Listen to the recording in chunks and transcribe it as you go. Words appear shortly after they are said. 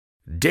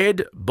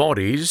Dead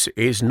Bodies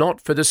is not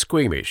for the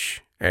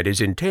squeamish and is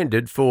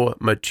intended for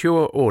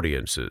mature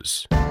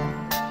audiences.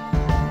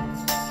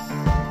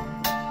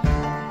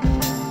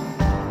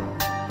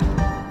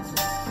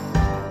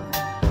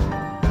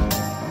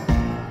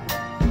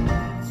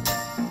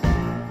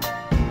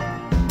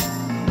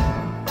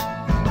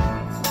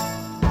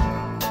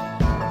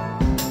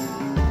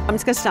 I'm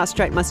just going to start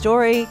straight my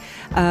story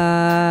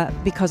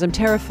because I'm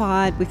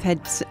terrified. We've had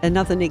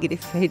another negative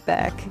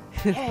feedback.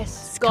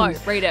 Yes, go,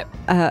 read it.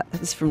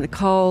 This is from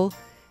Nicole.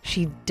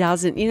 She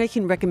doesn't, you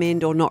can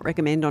recommend or not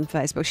recommend on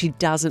Facebook. She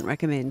doesn't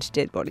recommend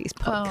Dead Bodies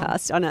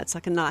podcast. I know it's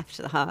like a knife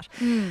to the heart.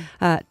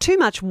 Too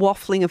much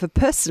waffling of a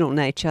personal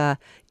nature.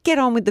 Get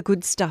on with the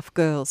good stuff,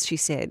 girls, she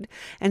said.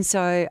 And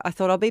so I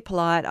thought I'll be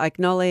polite. I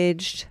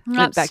acknowledged.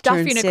 Went back Stuff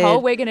to her you, and Nicole.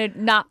 said, We're going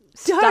to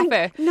stuff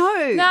her.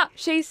 No.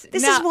 This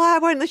is why I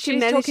won't let you she's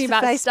manage talking the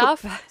about Facebook.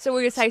 stuff. So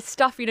we're going to say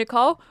stuff you,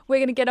 Nicole. We're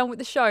going to get on with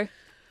the show.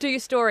 Do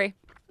your story.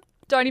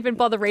 Don't even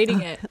bother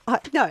reading it.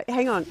 No,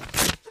 hang on.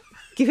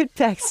 Give it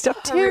back.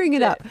 Stop tearing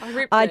it up.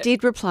 I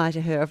did reply to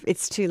her.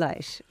 It's too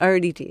late. I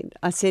already did.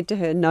 I said to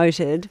her,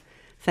 noted,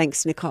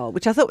 thanks, Nicole,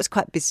 which I thought was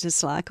quite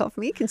businesslike of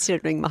me,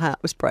 considering my heart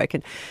was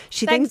broken.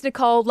 Thanks,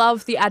 Nicole.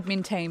 Love the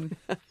admin team.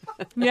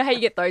 You know how you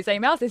get those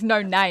emails? There's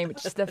no name.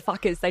 It's just the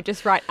fuckers. They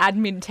just write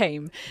admin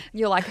team. And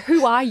you're like,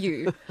 who are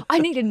you? I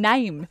need a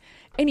name.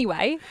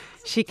 Anyway.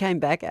 She came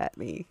back at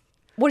me.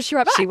 What did she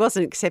write back? She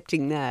wasn't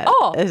accepting that.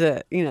 Oh.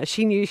 As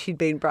she knew she'd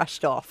been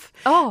brushed off.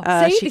 Oh,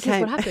 this is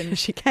what happened.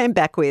 She came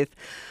back with,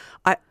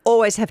 I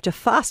always have to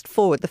fast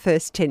forward the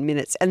first 10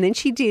 minutes. And then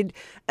she did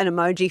an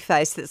emoji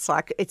face that's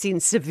like, it's in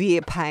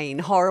severe pain,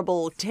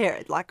 horrible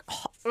terror.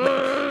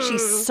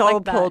 She's so like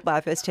appalled that. by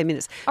her first 10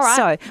 minutes. All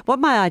right. So what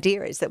my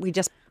idea is that we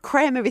just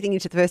cram everything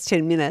into the first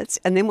 10 minutes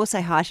and then we'll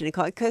say hi to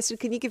Nicole. Kirsten,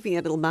 can you give me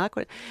a little mark?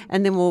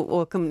 And then we'll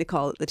welcome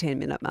Nicole at the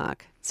 10-minute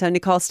mark. So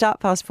Nicole,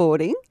 start fast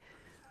forwarding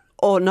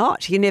or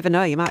not. You never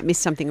know. You might miss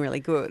something really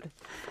good.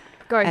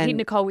 Go, hit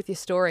Nicole with your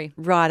story.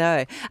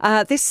 Righto.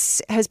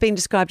 This has been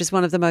described as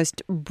one of the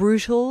most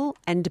brutal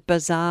and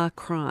bizarre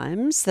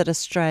crimes that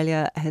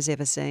Australia has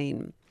ever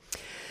seen.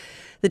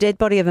 The dead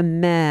body of a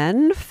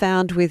man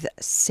found with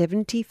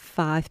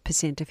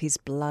 75% of his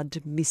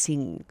blood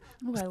missing.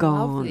 I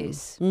gone. love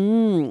this.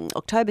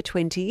 October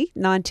 20,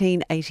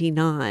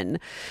 1989.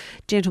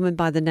 Gentleman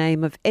by the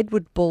name of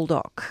Edward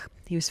Baldock.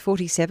 He was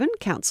 47,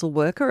 council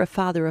worker, a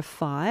father of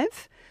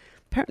 5.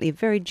 Apparently a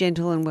very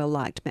gentle and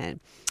well-liked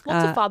man.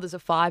 Lots of fathers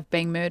of 5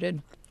 being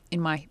murdered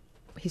in my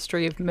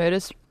history of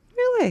murders.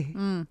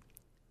 Really?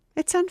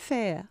 It's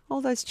unfair. All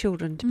those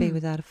children to be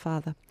without a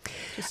father.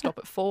 Just stop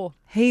at 4.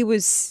 He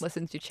was...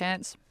 Lessens your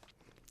chance.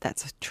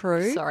 That's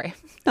true. Sorry.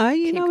 No,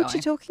 you Keep know what going.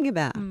 you're talking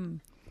about.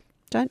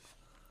 Don't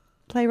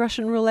play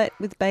Russian roulette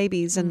with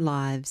babies and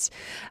lives.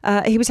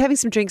 He was having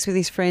some drinks with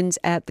his friends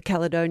at the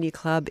Caledonia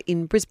Club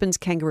in Brisbane's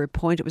Kangaroo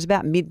Point. It was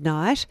about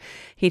midnight.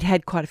 He'd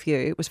had quite a few.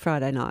 It was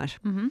Friday night.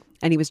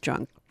 And he was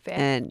drunk. Fair.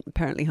 And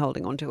apparently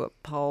holding onto a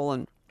pole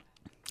and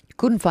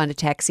couldn't find a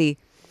taxi.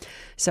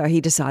 So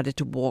he decided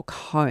to walk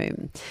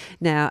home.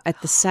 Now,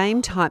 at the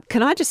same time,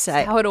 can I just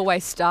say... How it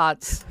always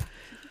starts.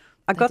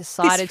 I got this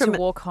decided to from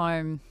walk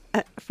home.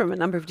 from a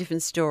number of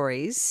different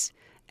stories,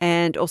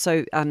 and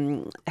also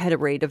had a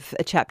read of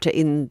a chapter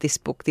in this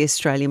book, The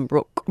Australian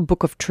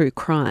Book of True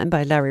Crime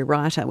by Larry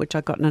Reiter, which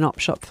I got in an op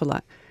shop for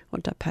what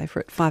did I pay for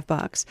it?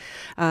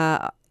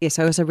 $5. Yes,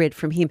 I also read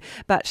from him.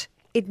 But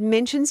it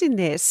mentions in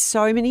there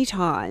so many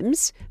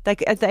times, they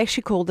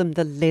actually call them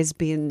the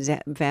lesbian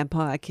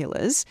vampire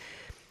killers,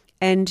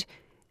 and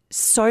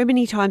so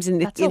many times in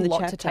the That's a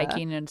lot chapter, to take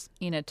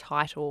in a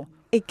title.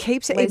 It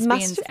keeps. It Lesbians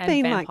must have and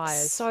been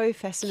vampires so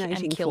fascinating and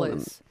for them.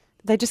 killers.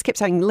 They just kept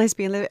saying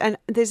lesbian, and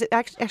there's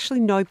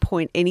actually no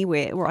point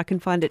anywhere where I can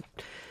find it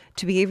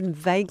to be even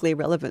vaguely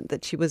relevant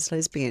that she was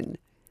lesbian.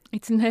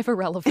 It's never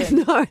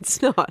relevant. No,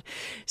 it's not.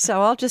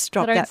 So I'll just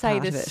drop I don't that say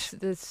part of it.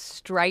 the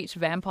straight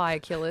vampire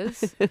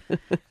killers,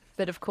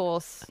 but of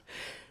course,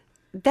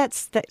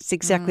 That's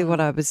exactly what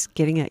I was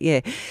getting at,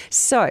 yeah.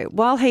 So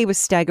while he was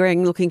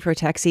staggering, looking for a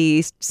taxi,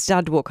 he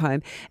started to walk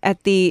home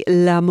at the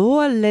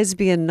L'Amour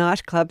Lesbian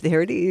nightclub.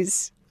 There it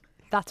is.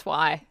 that's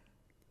why.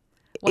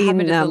 What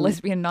happened at the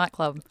lesbian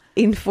nightclub?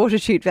 In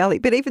Fortitude Valley.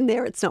 But even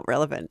there, it's not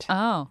relevant.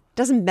 Oh.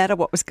 Doesn't matter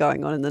what was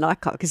going on in the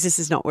nightclub because this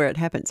is not where it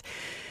happens.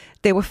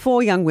 There were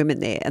 4 young women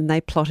there and they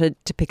plotted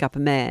to pick up a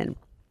man.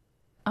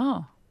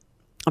 Oh.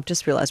 I've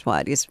just realised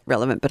why it is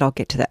relevant, but I'll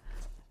get to that.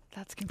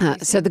 That's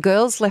confusing. So the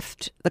girls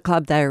left the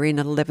club they were in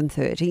at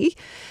 11:30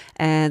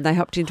 and they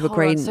hopped into a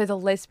green... So the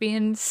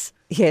lesbians,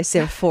 Yes,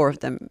 there were 4 of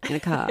them in a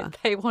car.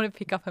 they want to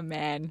pick up a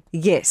man.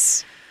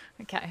 Yes.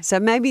 Okay. So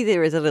maybe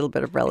there is a little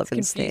bit of It's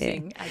relevance there.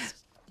 confusing.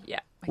 Yeah.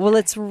 Okay. Well,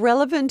 it's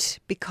relevant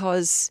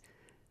because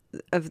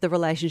of the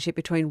relationship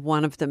between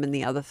one of them and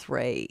the other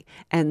 3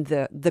 and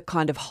the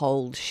kind of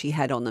hold she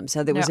had on them.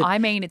 So there was I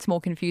mean it's more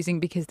confusing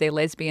because they're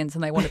lesbians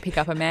and they want to pick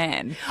up a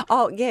man.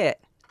 Oh, yeah.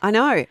 I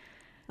know.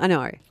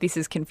 This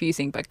is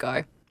confusing, but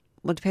go.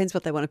 Well, it depends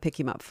what they want to pick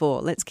him up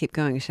for. Let's keep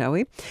going, shall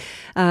we?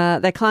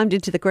 They climbed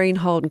into the green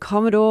Holden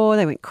Commodore.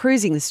 They went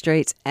cruising the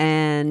streets,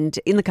 and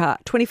in the car,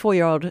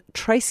 24-year-old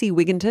Tracy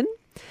Wigginton,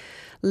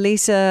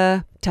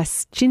 Lisa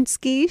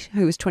Taschinski,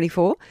 who was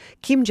 24,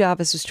 Kim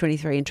Jarvis was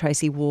 23, and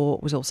Tracy Waugh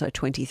was also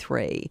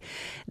 23.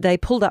 They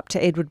pulled up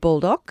to Edward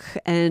Baldock,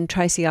 and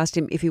Tracy asked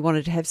him if he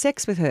wanted to have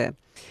sex with her,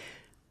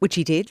 which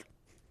he did.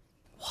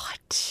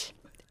 What?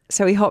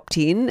 So he hopped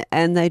in,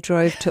 and they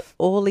drove to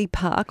Orley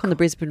Park on the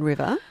Brisbane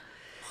River.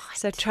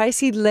 So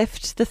Tracy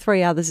left the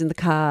three others in the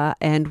car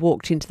and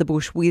walked into the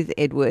bush with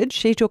Edward.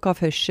 She took off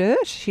her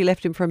shirt. She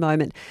left him for a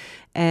moment,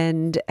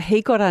 and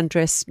he got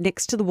undressed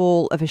next to the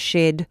wall of a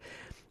shed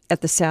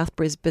at the South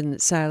Brisbane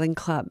Sailing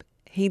Club.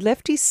 He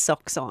left his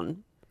socks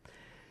on.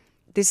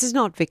 This is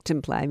not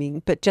victim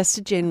blaming, but just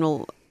a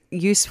general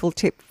useful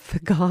tip for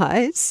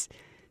guys.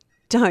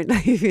 Don't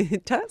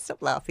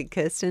stop laughing,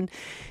 Kirsten.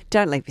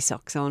 Don't leave your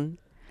socks on.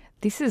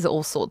 This is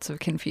all sorts of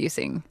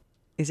confusing.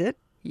 Is it?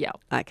 Yeah.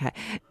 Okay.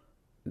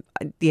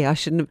 Yeah, I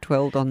shouldn't have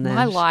dwelled on that.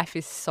 My life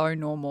is so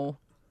normal.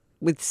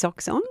 With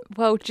socks on?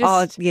 Well,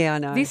 just yeah, I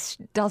know. this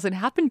doesn't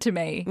happen to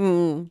me.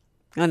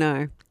 I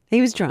know. He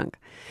was drunk.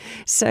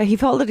 So he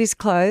folded his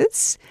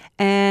clothes,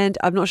 and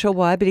I'm not sure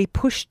why, but he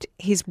pushed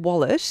his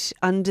wallet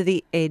under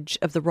the edge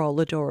of the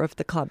roller door of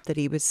the club that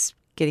he was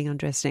getting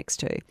undressed next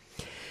to.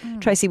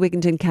 Tracy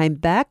Wigginton came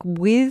back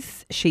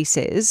with, she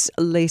says,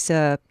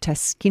 Lisa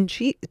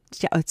Taschinski.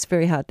 It's a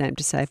very hard name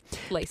to say.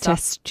 Lisa.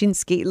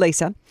 Taschinski,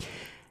 Lisa.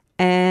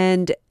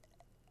 And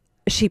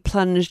she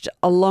plunged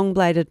a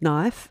long-bladed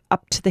knife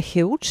up to the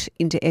hilt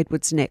into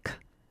Edward's neck,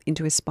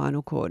 into his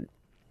spinal cord.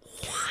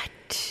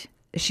 What?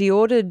 She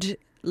ordered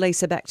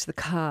Lisa back to the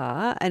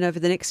car, and over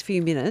the next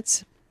few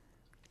minutes,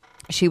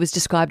 she was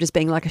described as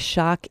being like a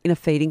shark in a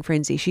feeding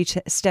frenzy. She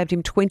stabbed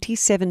him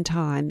 27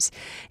 times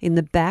in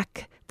the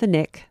back, the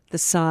neck, the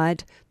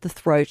side, the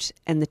throat,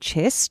 and the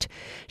chest.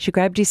 She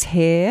grabbed his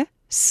hair,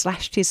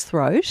 slashed his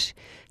throat.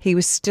 He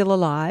was still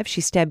alive. She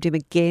stabbed him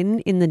again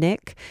in the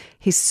neck.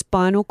 His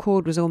spinal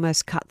cord was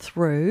almost cut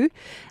through,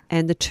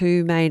 and the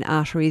two main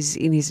arteries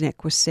in his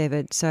neck were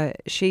severed. So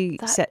she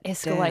sat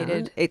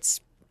escalated. down.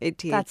 It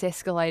did. That's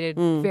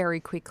escalated very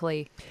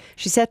quickly.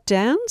 She sat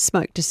down,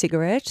 smoked a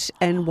cigarette,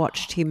 and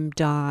watched him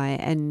die.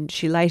 And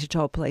she later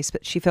told police,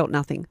 but she felt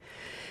nothing.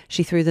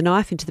 She threw the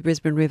knife into the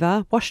Brisbane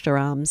River, washed her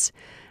arms,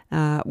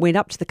 went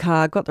up to the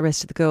car, got the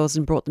rest of the girls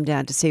and brought them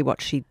down to see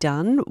what she'd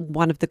done.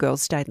 One of the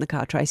girls stayed in the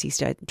car.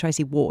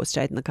 Tracy Waugh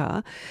stayed in the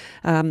car.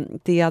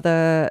 The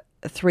other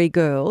three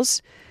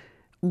girls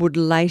would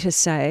later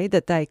say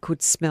that they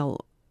could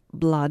smell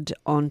blood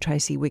on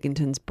Tracy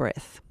Wigginton's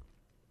breath.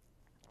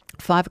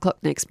 5 o'clock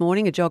next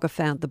morning, a jogger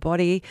found the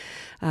body,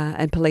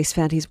 and police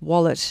found his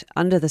wallet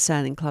under the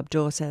sailing club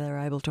door, so they were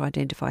able to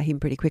identify him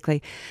pretty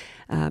quickly.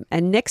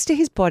 And next to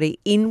his body,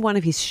 in one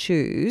of his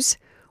shoes,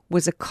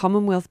 was a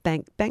Commonwealth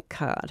Bank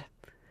card,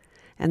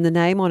 and the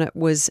name on it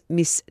was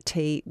Miss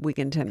T.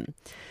 Wigginton.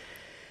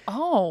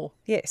 Oh.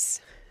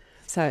 Yes.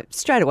 So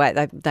straight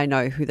away, they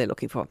know who they're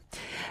looking for.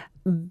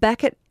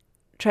 Back at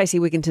Tracy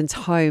Wigginton's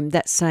home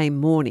that same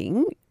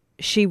morning,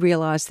 she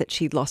realised that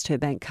she'd lost her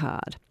bank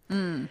card.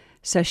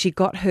 So she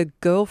got her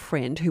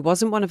girlfriend, who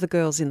wasn't one of the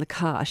girls in the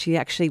car. She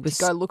actually was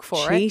go look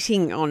for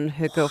cheating on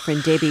her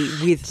girlfriend Debbie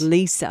with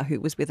Lisa,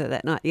 who was with her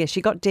that night. Yeah, she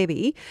got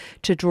Debbie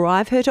to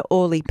drive her to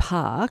Orley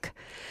Park.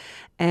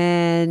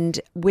 And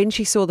when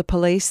she saw the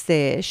police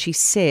there, she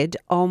said,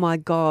 "Oh my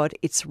God,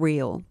 it's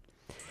real."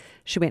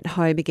 She went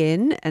home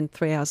again, and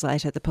 3 hours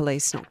later, the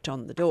police knocked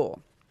on the door.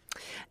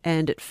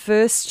 And at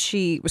first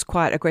she was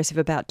quite aggressive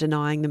about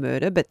denying the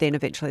murder, but then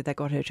eventually they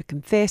got her to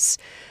confess.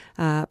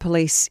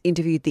 Police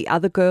interviewed the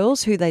other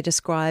girls, who they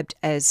described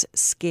as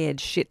scared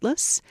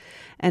shitless,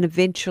 and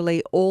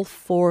eventually all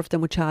four of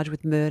them were charged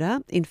with murder.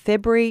 In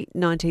February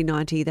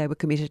 1990, they were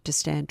committed to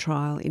stand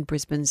trial in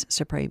Brisbane's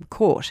Supreme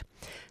Court.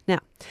 Now,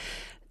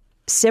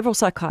 several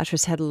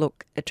psychiatrists had a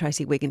look at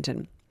Tracy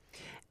Wigginton,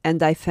 and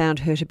they found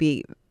her to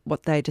be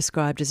what they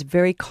described as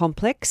very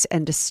complex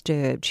and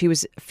disturbed. She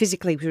was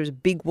a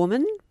big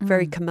woman,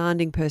 very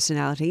commanding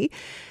personality,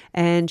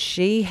 and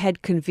she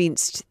had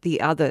convinced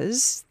the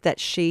others that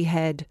she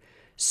had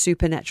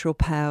supernatural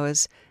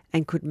powers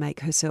and could make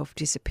herself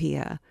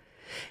disappear.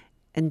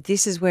 And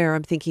this is where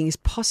I'm thinking is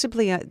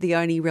possibly the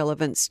only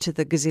relevance to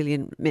the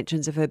gazillion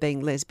mentions of her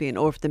being lesbian,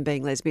 or of them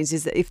being lesbians,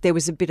 is that if there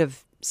was a bit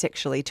of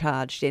sexually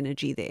charged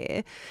energy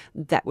there,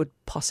 that would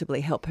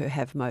possibly help her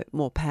have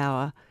more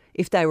power.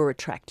 If they were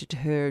attracted to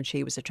her and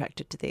she was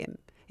attracted to them,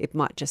 it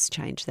might just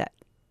change that.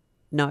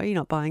 No, you're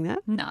not buying that?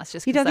 No, it's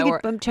just you don't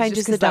because think it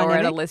changes the they were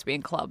dynamic? at a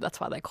lesbian club. That's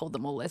why they called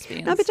them all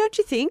lesbians. No, but don't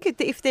you think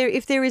if there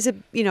is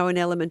an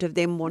element of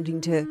them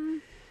wanting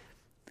to,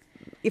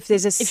 if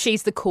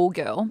she's the cool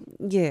girl,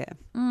 yeah,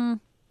 and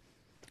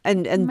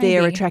Maybe.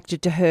 they're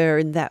attracted to her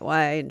in that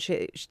way, and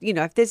she,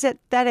 if there's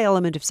that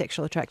element of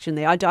sexual attraction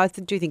there, I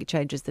do think it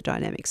changes the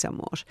dynamic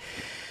somewhat.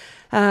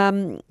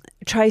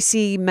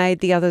 Tracy made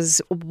the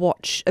others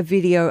watch a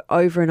video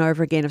over and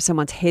over again of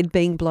someone's head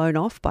being blown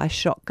off by a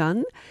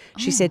shotgun.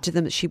 She said to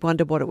them that she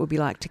wondered what it would be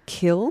like to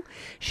kill.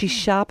 She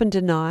sharpened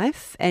a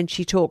knife and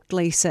she talked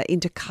Lisa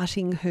into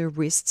cutting her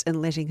wrists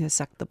and letting her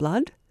suck the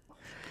blood.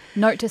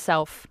 Note to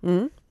self.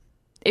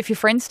 If your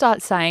friends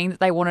start saying that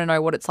they want to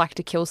know what it's like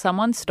to kill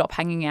someone, stop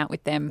hanging out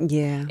with them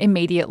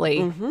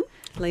immediately.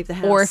 Leave the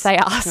house. Or if they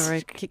ask,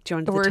 Sorry, kicked you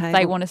under or the if table.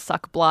 they want to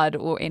suck blood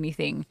or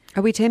anything.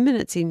 Are we 10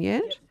 minutes in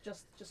yet?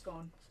 Just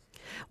gone.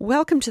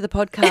 Welcome to the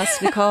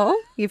podcast, Nicole.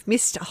 You've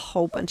missed a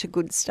whole bunch of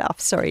good stuff.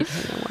 Sorry, you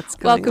don't know what's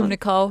going Welcome, on.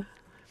 Nicole.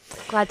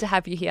 Glad to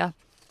have you here.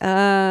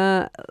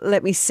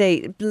 Let me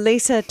see.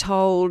 Lisa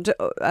told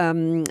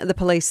the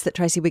police that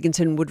Tracy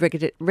Wigginton would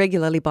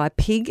regularly buy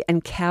pig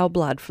and cow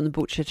blood from the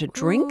butcher to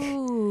drink.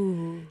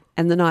 Ooh.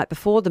 And the night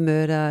before the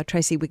murder,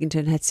 Tracy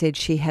Wigginton had said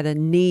she had a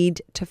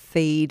need to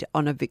feed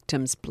on a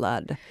victim's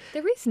blood.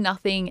 There is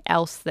nothing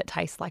else that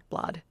tastes like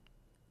blood.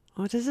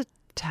 What does it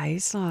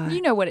taste like?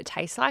 You know what it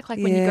tastes like when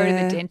you go to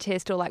Yeah. the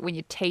dentist, or like when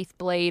your teeth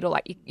bleed, or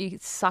like you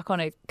suck on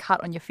a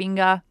cut on your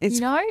finger. It's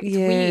It's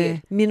yeah,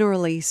 weird.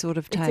 minerally sort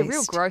of taste. It's a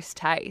real gross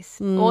taste.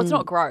 Well, it's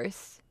not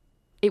gross.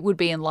 It would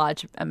be in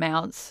large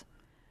amounts.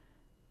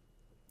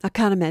 I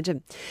can't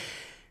imagine.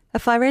 A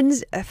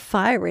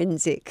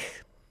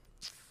forensic.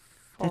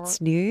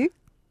 That's new.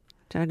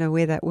 Don't know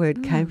where that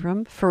word came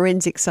from.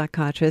 Forensic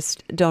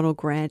psychiatrist Donald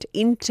Grant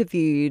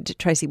interviewed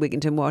Tracy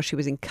Wigginton while she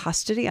was in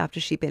custody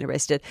after she'd been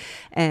arrested.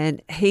 And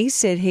he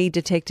said he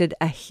detected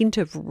a hint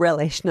of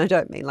relish. And I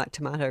don't mean like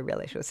tomato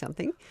relish or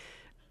something.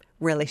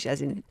 Relish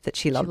as in that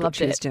she loved what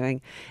she was doing.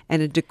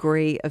 And a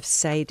degree of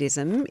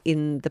sadism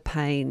in the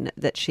pain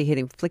that she had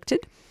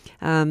inflicted.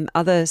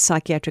 Other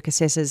psychiatric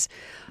assessors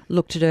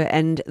looked at her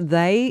and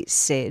they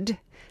said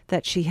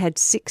that she had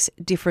 6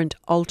 different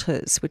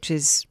alters, which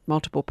is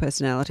multiple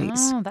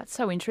personalities. Oh, that's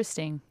so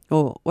interesting.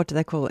 Or what do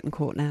they call it in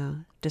court now?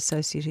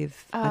 Dissociative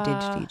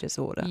identity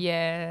disorder.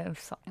 Yeah,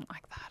 something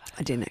like that.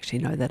 I didn't actually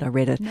know that. I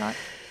read it. No.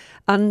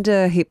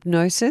 Under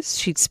hypnosis,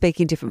 she'd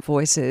speak in different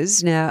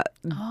voices. Now,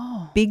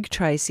 Big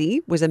Tracy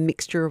was a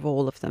mixture of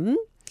all of them.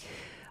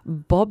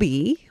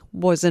 Bobby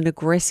was an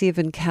aggressive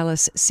and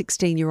callous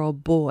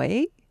 16-year-old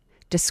boy,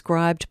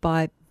 described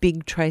by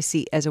Big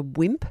Tracy as a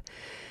wimp.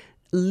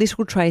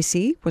 Little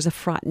Tracy was a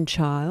frightened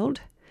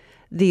child.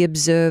 The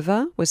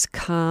observer was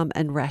calm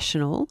and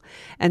rational.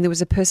 And there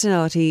was a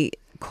personality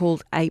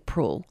called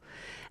April,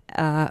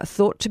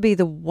 thought to be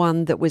the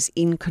one that was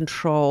in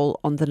control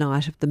on the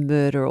night of the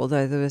murder,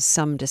 although there was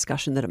some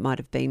discussion that it might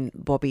have been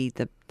Bobby,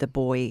 the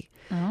boy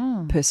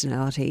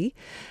personality.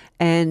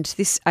 And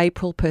this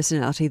April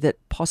personality that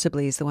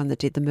possibly is the one that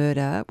did the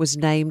murder was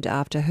named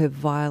after her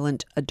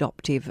violent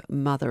adoptive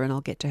mother, and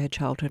I'll get to her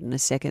childhood in a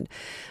second.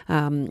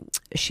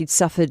 She'd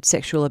suffered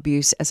sexual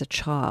abuse as a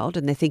child,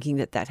 and they're thinking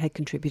that that had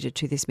contributed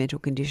to this mental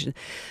condition.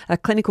 A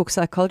clinical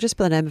psychologist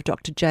by the name of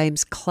Dr.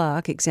 James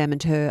Clark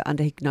examined her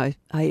under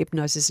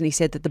hypnosis, and he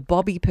said that the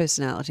Bobby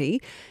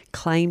personality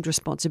claimed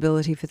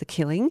responsibility for the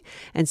killing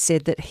and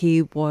said that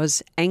he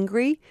was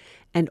angry,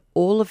 and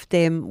all of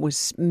them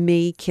was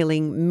me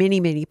killing many,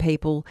 many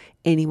people,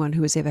 anyone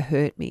who has ever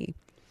hurt me.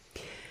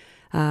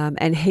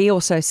 And he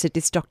also said,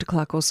 this Dr.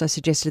 Clark also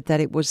suggested that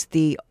it was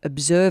the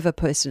observer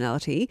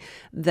personality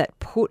that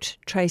put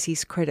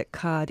Tracy's credit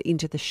card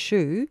into the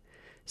shoe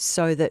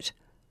so that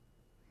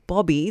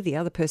Bobby, the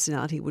other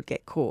personality, would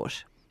get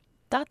caught.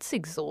 That's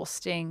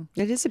exhausting.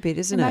 It is a bit,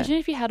 isn't Imagine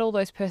if you had all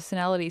those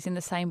personalities in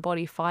the same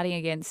body fighting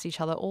against each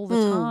other all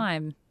the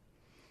time.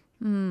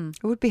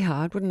 It would be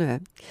hard, wouldn't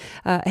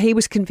it? He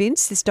was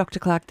convinced, this Dr.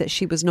 Clark, that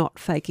she was not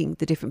faking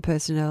the different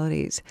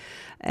personalities.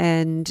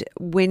 And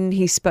when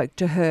he spoke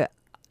to her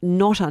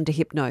not under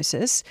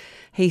hypnosis,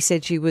 he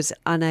said she was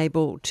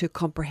unable to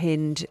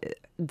comprehend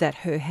that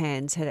her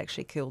hands had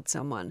actually killed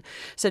someone.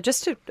 So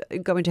just to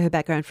go into her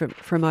background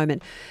for a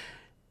moment,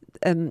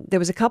 there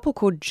was a couple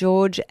called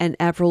George and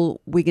Avril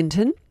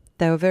Wigginton.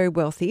 They were very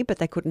wealthy, but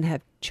they couldn't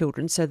have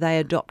children, so they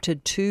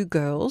adopted 2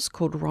 girls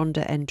called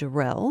Rhonda and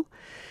Darrell.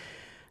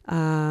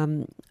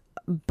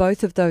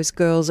 Both of those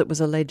girls, it was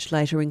alleged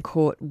later in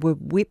court, were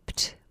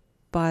whipped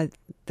by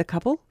the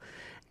couple,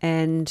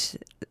 and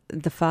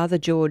the father,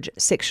 George,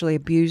 sexually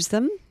abused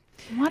them.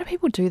 Why do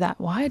people do that?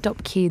 Why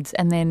adopt kids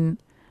and then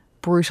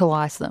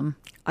brutalise them?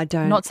 I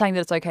don't. I'm not saying that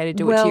it's okay to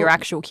do it to your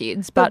actual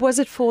kids, but but was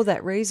it for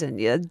that reason?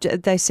 Yeah,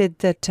 they said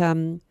that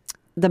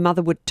the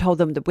mother would told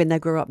them that when they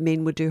grew up,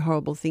 men would do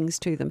horrible things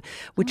to them,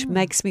 which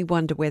makes me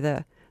wonder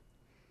whether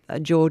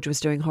George was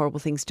doing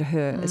horrible things to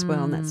her as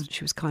well, and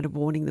she was kind of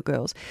warning the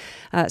girls.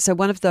 So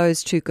one of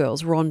those 2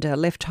 girls, Rhonda,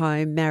 left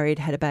home, married,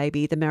 had a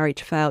baby. The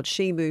marriage failed.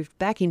 She moved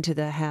back into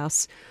the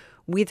house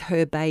with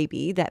her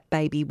baby. That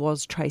baby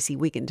was Tracy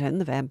Wigginton,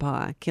 the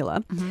vampire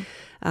killer.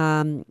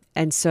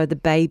 And so the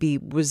baby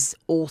was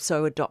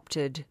also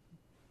adopted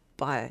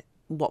by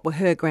what were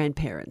her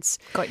grandparents.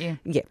 got you.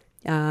 Yeah.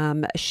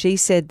 She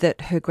said that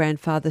her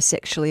grandfather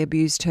sexually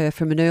abused her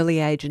from an early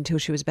age until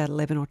she was about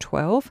 11 or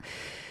 12.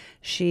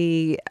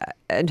 She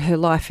and her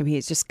life from here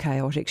is just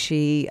chaotic.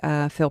 She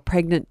fell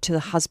pregnant to the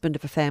husband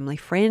of a family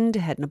friend,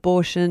 had an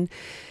abortion.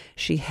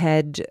 She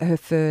had her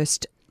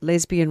first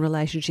lesbian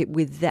relationship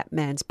with that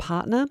man's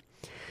partner.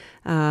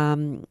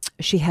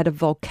 She had a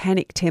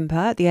volcanic temper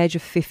at the age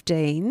of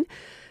 15.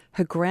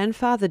 Her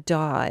grandfather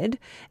died,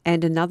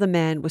 and another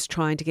man was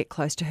trying to get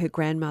close to her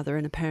grandmother,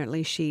 and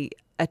apparently she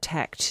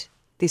attacked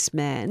this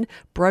man,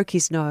 broke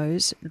his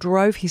nose,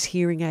 drove his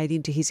hearing aid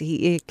into his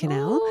ear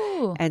canal,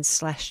 and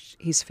slashed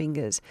his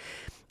fingers.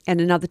 And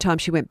another time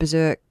she went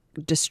berserk,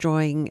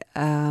 destroying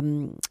a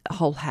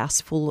whole house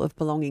full of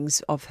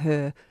belongings of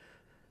her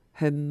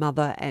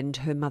mother and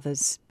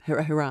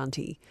her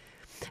auntie.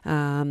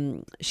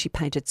 She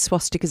painted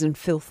swastikas and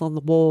filth on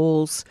the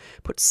walls,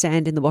 put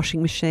sand in the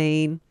washing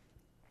machine,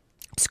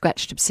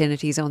 scratched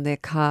obscenities on their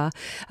car.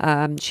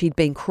 She'd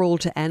been cruel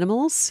to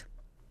animals.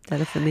 Is that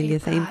a familiar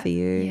theme for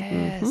you?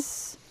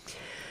 Yes.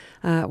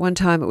 One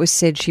time it was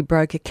said she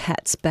broke a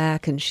cat's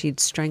back and she'd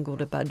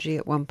strangled a budgie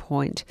at one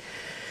point.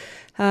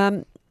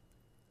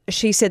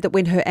 She said that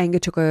when her anger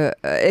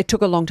it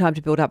took a long time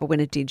to build up, but when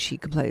it did, she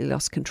completely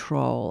lost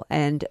control.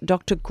 And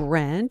Dr.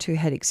 Grant, who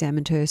had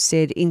examined her,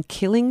 said in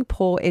killing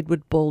poor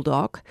Edward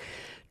Baldock,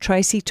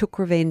 Tracy took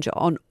revenge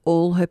on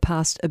all her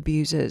past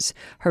abusers.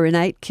 Her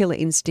innate killer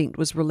instinct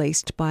was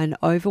released by an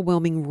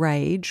overwhelming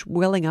rage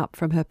welling up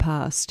from her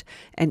past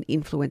and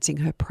influencing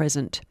her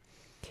present.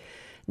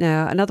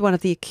 Now, another one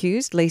of the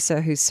accused,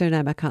 Lisa, whose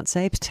surname I can't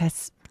say,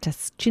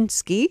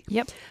 Ptaschinski.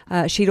 Yep.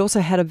 She'd also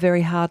had a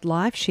very hard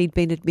life. She'd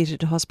been admitted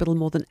to hospital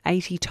more than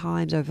 80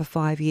 times over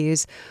 5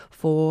 years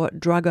for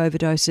drug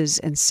overdoses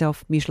and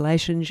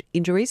self-mutilation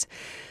injuries.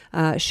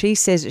 She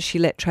says that she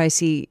let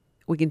Tracy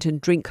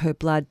Wigginton drink her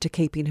blood to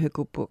keep in her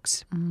good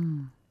books.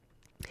 In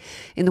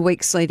the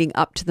weeks leading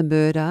up to the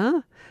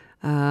murder,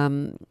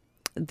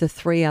 the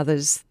three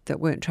others that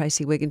weren't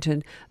Tracy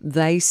Wigginton,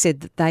 they said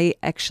that they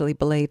actually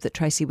believed that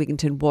Tracy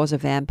Wigginton was a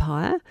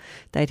vampire.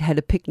 They'd had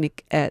a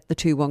picnic at the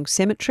Toowong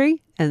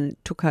Cemetery and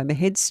took home a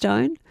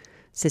headstone.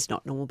 Says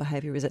not normal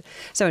behaviour, is it?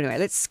 So anyway,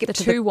 let's skip The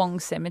to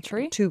Toowong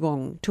Cemetery.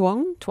 Toowong.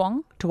 Twong?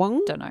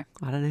 Don't Don't know.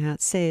 I don't know how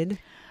it's said.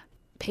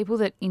 People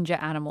that injure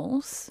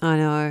animals. I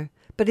know.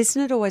 But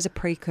isn't it always a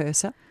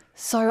precursor?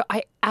 So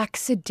I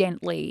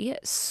accidentally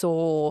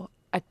saw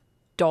a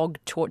dog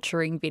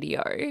torturing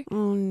video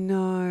Oh,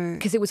 no.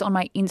 because it was on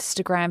my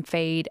Instagram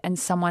feed and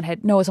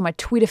it was on my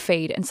Twitter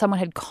feed and someone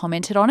had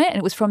commented on it, and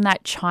it was from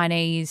that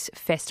Chinese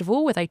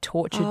festival where they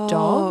tortured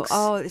dogs.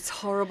 Oh, it's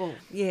horrible.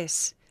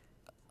 Yes.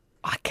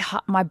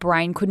 My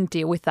brain couldn't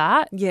deal with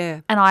that. Yeah.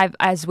 And I've,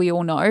 as we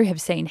all know,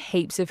 have seen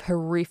heaps of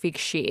horrific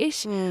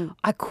shit.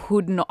 I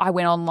could not. I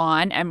went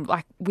online and,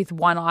 like, with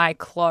one eye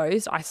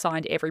closed, I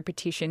signed every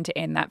petition to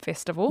end that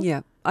festival.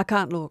 Yeah. I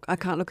can't look at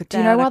that. Do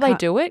you know why they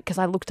do it? Because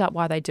I looked up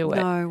why they do it.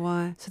 No,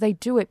 why? So they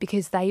do it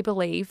because they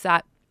believe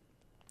that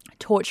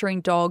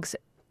torturing dogs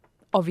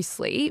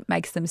obviously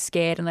makes them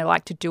scared, and they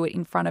like to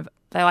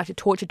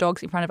torture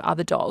dogs in front of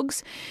other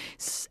dogs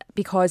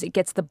because it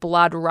gets the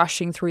blood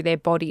rushing through their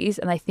bodies,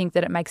 and they think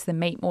that it makes the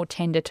meat more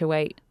tender to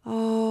eat.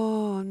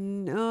 Oh,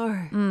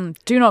 no.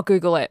 Do not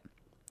Google it.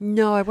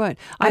 No, I won't.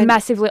 I'm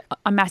massive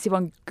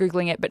on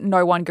Googling it, but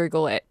no one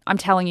Google it. I'm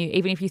telling you,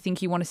 even if you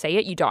think you want to see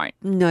it, you don't.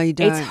 No, you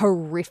don't. It's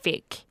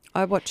horrific.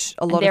 I watch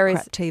a lot of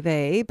crap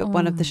TV, but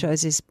one of the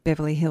shows is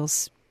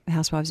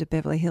Housewives of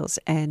Beverly Hills,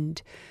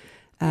 and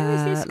Where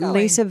is this going?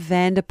 Lisa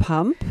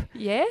Vanderpump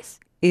Yes?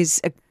 is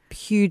a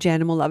huge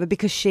animal lover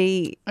because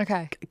she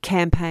Okay.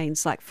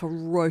 campaigns like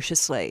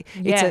ferociously.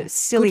 Yeah, it's a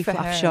silly good for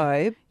fluff her.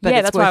 show, but Yeah,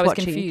 it's that's worth why I was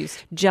watching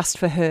confused. just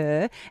for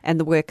her and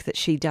the work that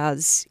she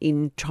does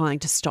in trying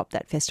to stop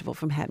that festival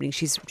from happening.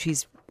 She's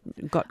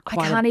got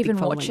quite I can't a big even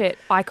watch following.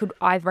 it.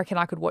 I reckon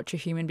I could watch a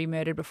human be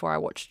murdered before I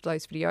watched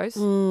those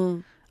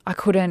videos. I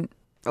couldn't.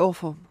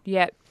 Awful.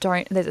 Yeah,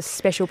 don't. There's a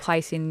special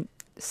place in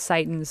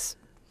Satan's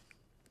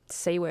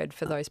C word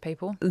for those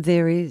people.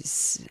 There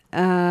is.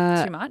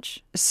 Too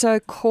much? So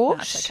court.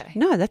 that's okay.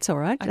 No, that's all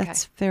right. Okay.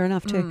 That's fair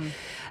enough too.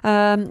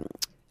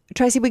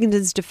 Tracy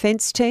Wigginton's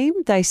defence team,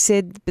 they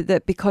said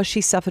that because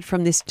she suffered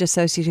from this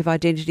dissociative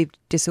identity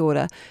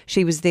disorder,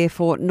 she was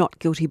therefore not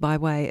guilty by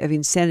way of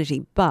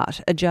insanity,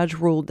 but a judge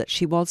ruled that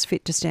she was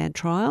fit to stand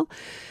trial.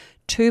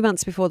 2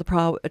 months before the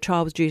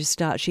trial was due to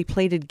start, she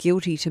pleaded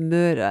guilty to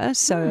murder,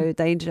 so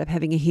they ended up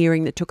having a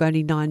hearing that took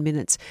only 9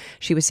 minutes.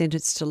 She was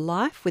sentenced to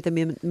life with a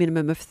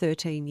minimum of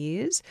 13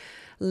 years.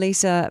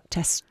 Lisa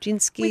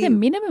Ptaschinski... With a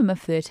minimum of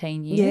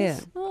 13 years? Yeah.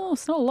 Oh,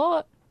 it's not a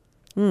lot.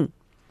 Yeah,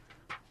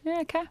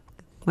 okay.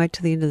 Wait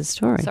till the end of the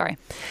story. Sorry.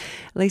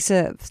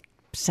 Lisa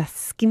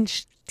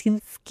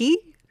Ptaschinski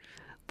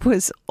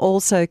was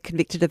also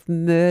convicted of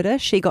murder.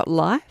 She got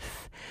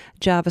life.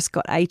 Jarvis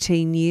got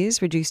 18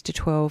 years, reduced to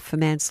 12 for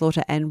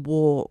manslaughter, and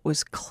war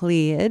was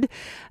cleared.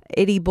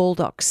 Eddie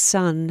Baldock's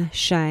son,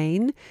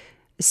 Shane,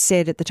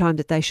 said at the time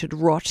that they should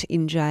rot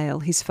in jail.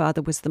 His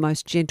father was the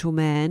most gentle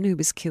man who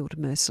was killed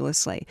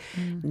mercilessly.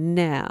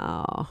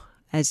 Now,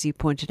 as you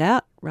pointed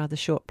out, rather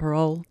short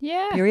parole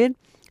period.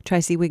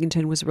 Tracy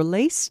Wigginton was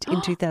released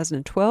in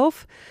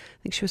 2012.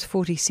 I think she was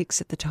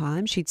 46 at the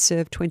time. She'd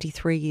served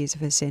 23 years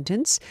of her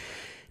sentence.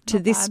 To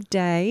this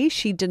day,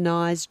 she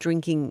denies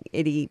drinking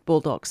Eddie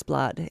Baldock's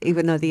blood,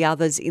 even though the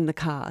others in the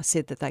car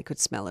said that they could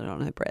smell it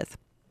on her breath.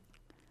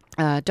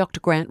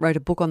 Dr. Grant wrote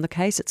a book on the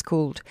case. It's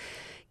called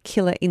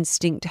Killer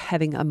Instinct,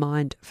 Having a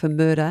Mind for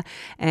Murder.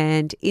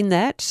 And in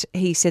that,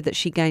 he said that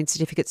she gained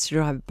certificates to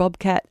drive a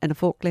bobcat and a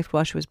forklift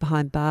while she was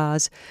behind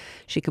bars.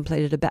 She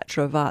completed a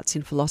Bachelor of Arts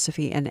in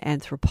Philosophy and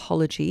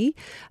Anthropology.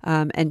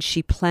 And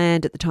she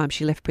planned at the time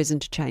she left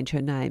prison to change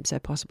her name, so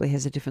possibly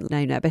has a different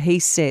name now. But he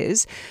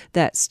says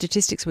that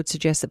statistics would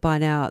suggest that by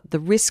now the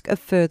risk of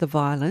further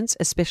violence,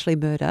 especially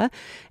murder,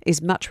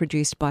 is much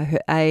reduced by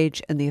her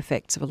age and the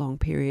effects of a long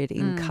period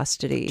in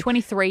custody.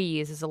 23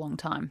 years is a long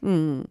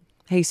time.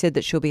 He said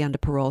that she'll be under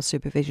parole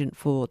supervision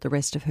for the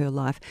rest of her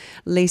life.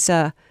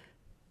 Lisa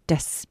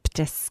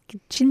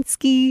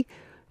Deskinski,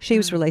 she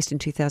was released in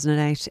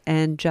 2008,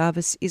 and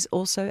Jarvis is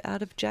also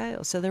out of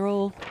jail. So they're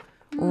all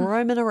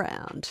roaming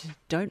around.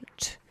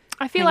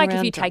 I feel like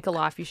if you take a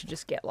life, you should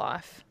just get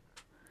life.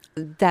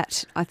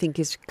 That, I think,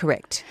 is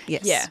correct.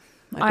 Yes. Yeah.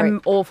 I agree.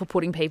 I'm all for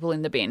putting people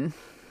in the bin.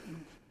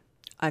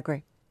 I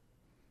agree.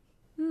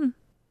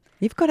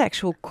 You've got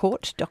actual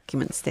court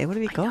documents there. What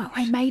have you got?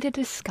 I made a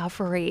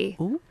discovery.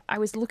 Ooh. I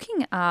was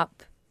looking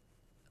up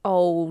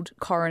old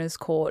coroner's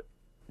court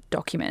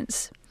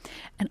documents,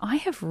 and I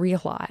have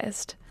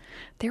realised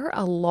there are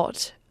a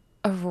lot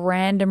of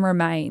random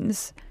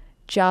remains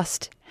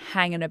just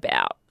hanging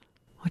about.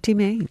 What do you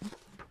mean?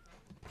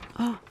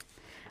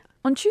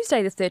 On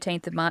Tuesday, the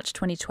 13th of March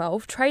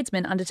 2012,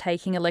 tradesmen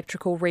undertaking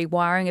electrical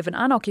rewiring of an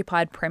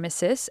unoccupied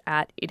premises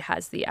at, it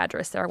has the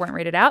address there, I won't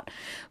read it out,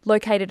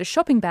 located a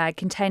shopping bag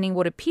containing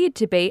what appeared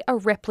to be a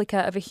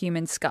replica of a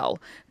human skull.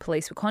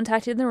 Police were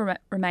contacted and the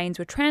remains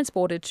were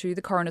transported to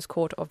the Coroner's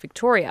Court of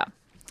Victoria.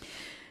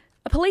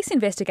 A police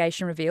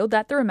investigation revealed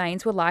that the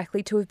remains were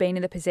likely to have been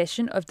in the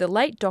possession of the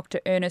late Dr.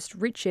 Ernest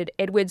Richard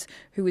Edwards,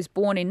 who was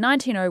born in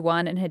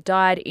 1901 and had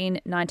died in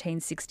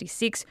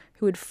 1966,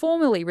 who had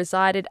formerly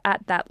resided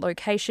at that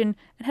location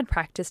and had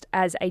practiced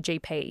as a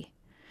GP.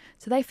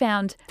 So they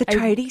found The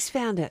tradies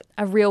found it.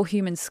 a real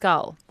human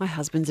skull. My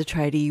husband's a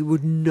tradie. You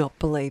would not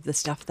believe the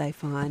stuff they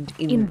find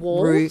In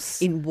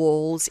walls? in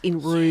walls,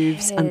 in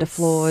roofs, under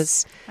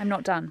floors. I'm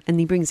not done. And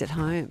he brings it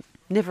home.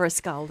 Never a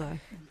skull, though.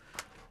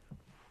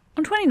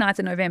 On 29th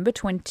of November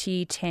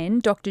 2010,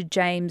 Dr.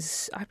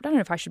 James, I don't know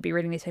if I should be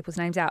reading these people's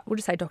names out, we'll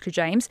just say Dr.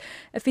 James,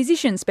 a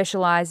physician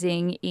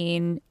specialising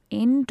in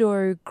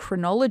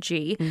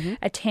endocrinology,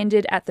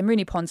 attended at the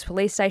Moonee Ponds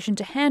police station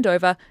to hand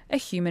over a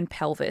human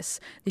pelvis.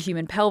 The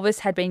human pelvis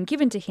had been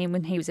given to him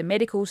when he was a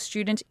medical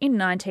student in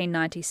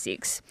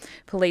 1996.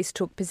 Police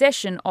took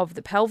possession of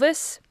the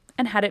pelvis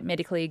and had it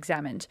medically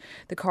examined.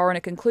 The coroner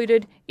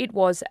concluded it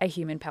was a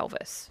human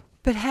pelvis.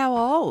 But how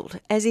old?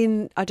 As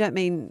in, I don't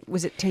mean,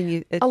 was it 10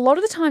 years? A lot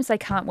of the times they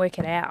can't work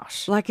it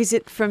out. Like, is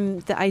it from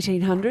the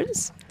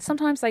 1800s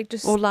Sometimes they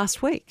just... or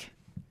last week?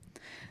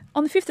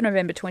 On the 5th of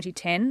November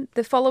 2010,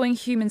 the following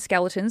human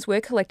skeletons were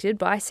collected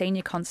by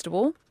Senior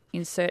Constable,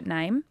 insert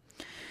name,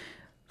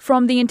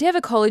 from the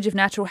Endeavour College of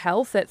Natural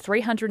Health at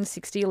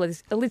 360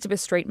 Elizabeth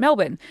Street,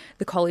 Melbourne.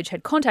 The college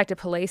had contacted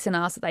police and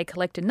asked that they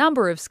collect a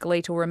number of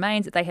skeletal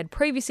remains that they had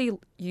previously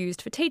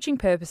used for teaching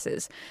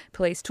purposes.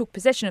 Police took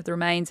possession of the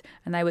remains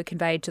and they were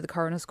conveyed to the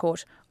Coroner's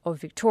Court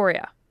of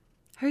Victoria.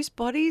 Whose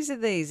bodies are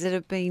these that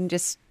have been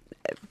just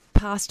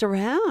passed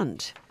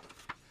around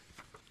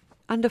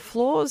under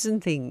floors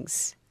and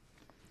things?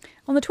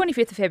 On the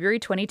 25th of February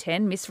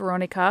 2010, Miss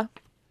Veronica,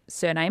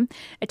 surname,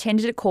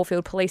 attended at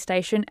Caulfield Police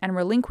Station and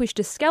relinquished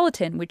a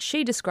skeleton which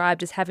she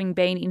described as having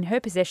been in her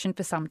possession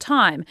for some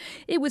time.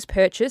 It was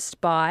purchased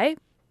by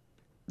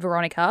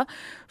Veronica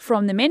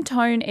from the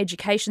Mentone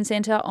Education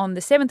Centre on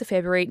the 7th of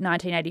February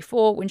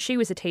 1984 when she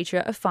was a teacher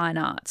of fine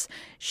arts.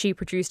 She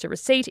produced a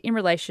receipt in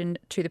relation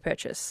to the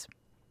purchase.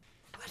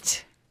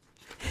 What?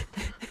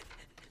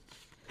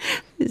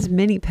 There's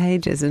many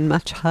pages and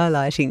much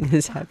highlighting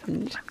has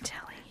happened. I'm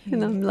telling you.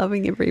 And I'm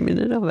loving every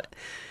minute of it.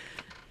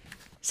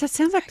 So it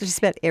sounds like just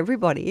about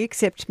everybody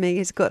except me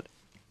has got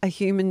a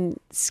human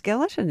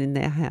skeleton in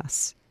their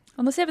house.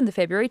 On the 7th of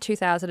February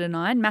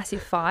 2009,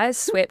 massive fires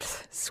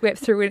swept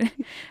through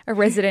a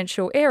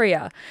residential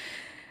area.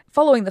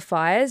 Following the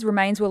fires,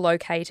 remains were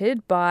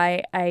located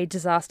by a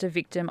disaster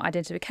victim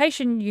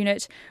identification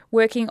unit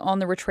working on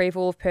the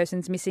retrieval of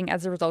persons missing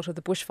as a result of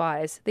the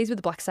bushfires. These were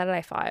the Black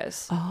Saturday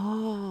fires.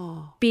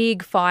 Oh.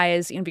 Big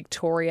fires in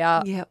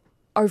Victoria. Yep.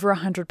 Over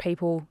 100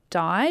 people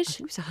died. I think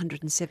it was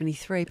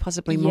 173,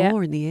 possibly Yep.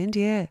 more in the end,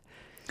 yeah.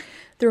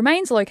 The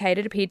remains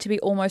located appeared to be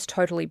almost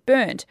totally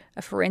burnt.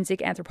 A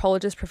forensic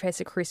anthropologist,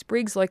 Professor Chris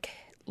Briggs,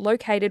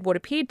 located what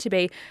appeared to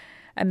be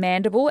a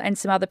mandible and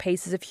some other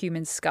pieces of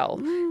human skull.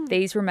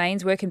 These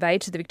remains were conveyed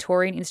to the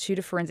Victorian Institute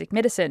of Forensic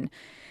Medicine.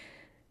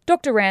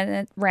 Dr.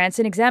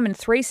 Ranson examined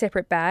 3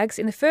 separate bags.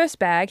 In the first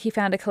bag, he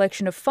found a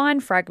collection of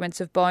fine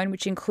fragments of bone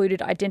which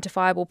included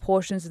identifiable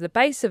portions of the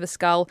base of a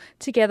skull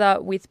together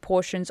with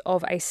portions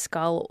of a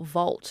skull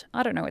vault.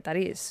 I don't know what that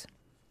is.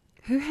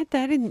 Who had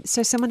that in?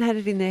 So someone had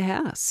it in their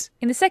house.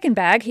 In the second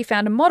bag, he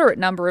found a moderate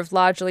number of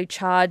largely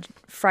charred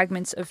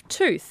fragments of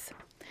tooth.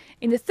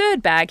 In the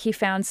third bag, he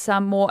found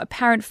some more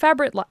apparent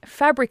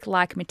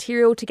fabric-like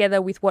material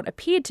together with what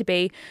appeared to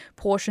be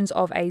portions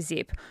of a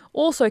zip.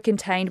 Also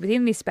contained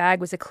within this bag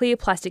was a clear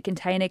plastic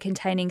container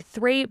containing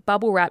 3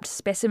 bubble-wrapped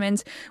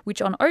specimens, which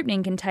on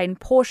opening contained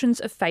portions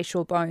of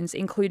facial bones,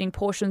 including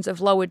portions of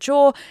lower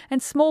jaw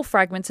and small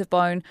fragments of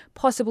bone,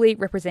 possibly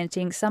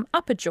representing some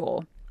upper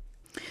jaw.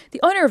 The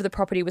owner of the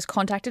property was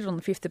contacted on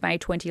the 5th of May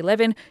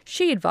 2011.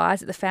 She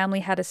advised that the family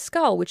had a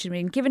skull which had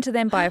been given to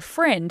them by a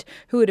friend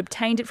who had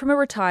obtained it from a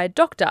retired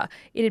doctor.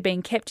 It had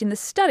been kept in the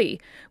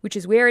study, which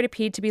is where it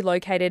appeared to be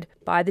located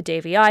by the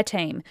DVI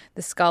team.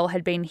 The skull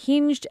had been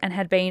hinged and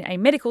had been a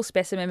medical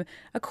specimen,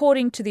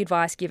 according to the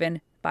advice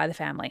given by the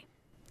family.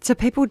 So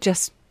people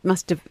just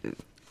must have,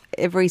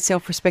 every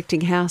self-respecting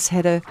house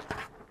had a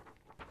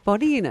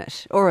body in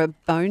it or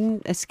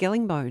a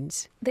skelling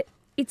bones.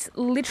 It's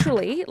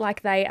literally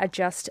like they are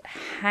just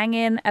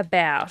hanging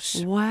about.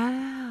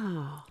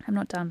 Wow. I'm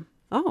not done.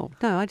 Oh,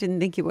 no, I didn't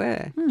think you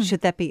were.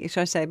 Should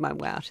I say my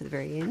wow to the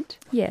very end?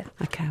 Yeah.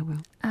 Okay, I will.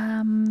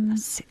 I'll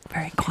sit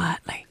very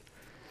quietly.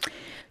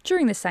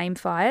 During the same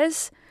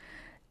fires,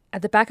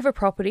 at the back of a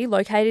property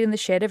located in the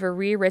shed of a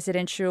rear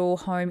residential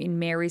home in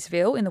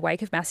Marysville in the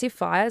wake of massive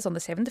fires on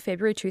the 7th of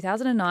February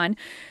 2009,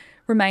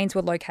 remains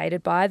were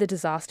located by the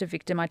Disaster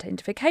Victim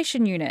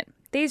Identification Unit.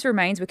 These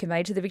remains were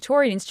conveyed to the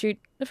Victorian Institute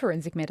of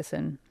Forensic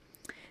Medicine.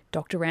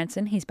 Dr.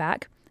 Ranson, he's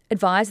back,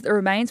 advised that the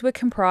remains were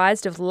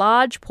comprised of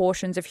large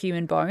portions of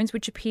human bones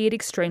which appeared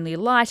extremely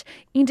light,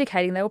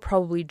 indicating they were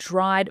probably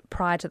dried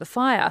prior to the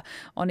fire.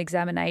 On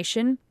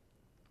examination,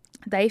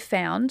 they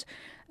found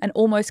an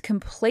almost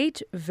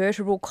complete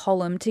vertebral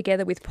column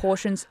together with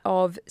portions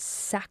of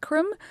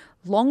sacrum,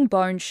 long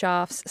bone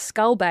shafts,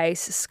 skull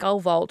base, skull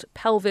vault,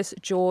 pelvis,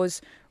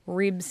 jaws,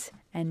 ribs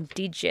and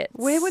digits.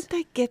 Where would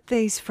they get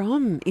these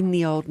from in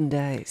the olden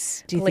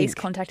days, do you Police think?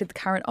 contacted the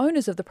current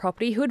owners of the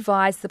property, who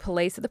advised the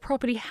police that the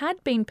property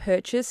had been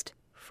purchased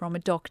from a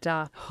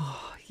doctor.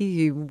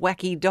 You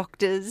wacky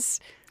doctors.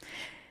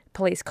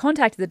 Police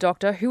contacted the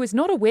doctor, who was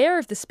not aware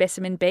of the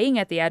specimen being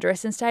at the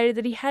address, and stated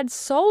that he had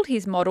sold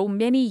his model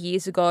many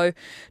years ago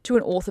to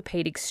an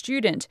orthopaedic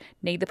student.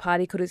 Neither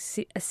party could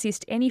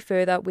assist any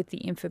further with the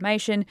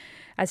information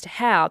as to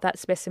how that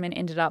specimen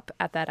ended up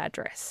at that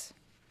address.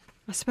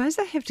 I suppose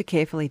they have to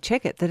carefully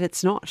check it, that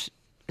it's not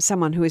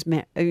someone who was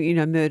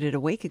murdered a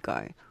week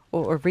ago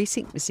or a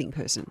recent missing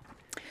person.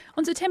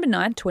 On September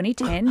 9,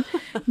 2010,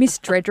 Miss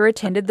Dredger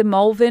attended the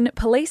Malvern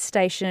police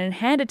station and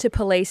handed to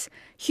police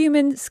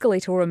human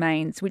skeletal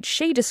remains, which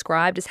she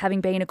described as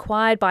having been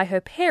acquired by her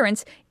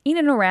parents in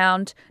and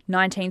around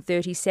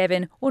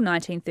 1937 or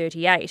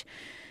 1938.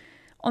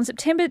 On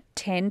September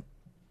 10,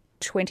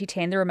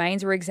 2010, the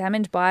remains were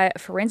examined by a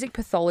forensic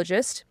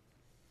pathologist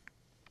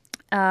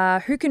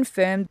who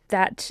confirmed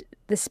that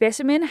the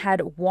specimen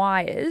had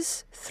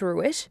wires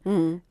through it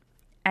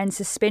and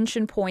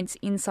suspension points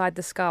inside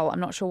the skull.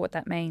 I'm not sure what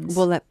that means.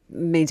 Well, that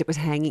means it was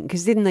hanging,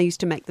 because then they used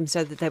to make them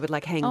so that they would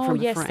hang from a frame.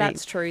 Oh, yes,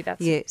 that's true.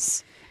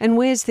 Yes. And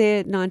where's their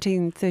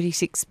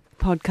 1936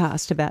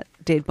 podcast about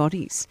dead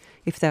bodies,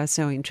 if they were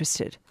so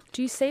interested?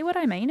 Do you see what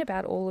I mean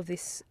about all of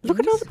this?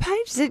 Look at all the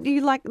pages that you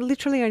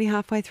literally only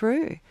halfway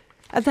through.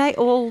 Are they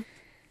all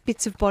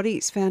bits of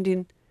bodies found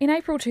in... In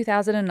April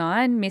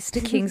 2009,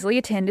 Mr. Kingsley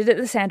attended at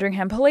the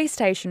Sandringham police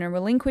station and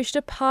relinquished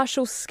a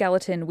partial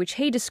skeleton, which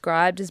he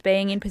described as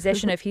being in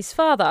possession of his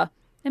father,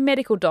 a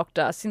medical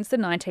doctor since the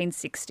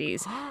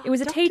 1960s. It was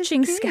a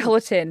teaching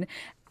skeleton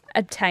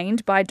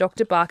obtained by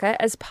Dr. Barker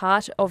as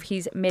part of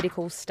his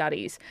medical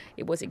studies.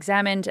 It was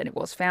examined and it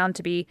was found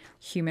to be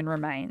human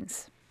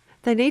remains.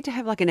 They need to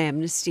have an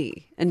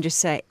amnesty and just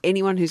say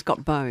anyone who's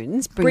got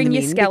bones, bring them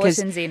your in.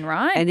 Skeletons in,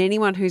 right? And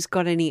anyone who's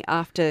got any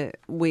after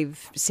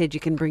we've said you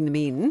can bring them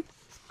in,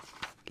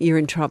 you're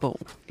in trouble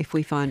if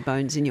we find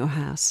bones in your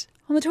house.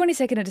 On the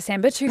 22nd of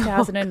December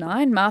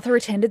 2009, Martha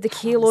attended the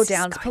Keilor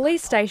Downs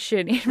police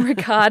station in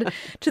regard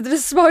to the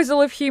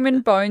disposal of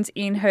human bones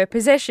in her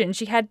possession.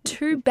 She had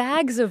 2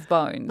 bags of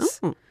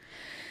bones,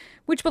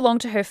 which belonged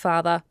to her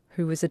father,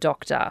 who was a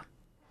doctor.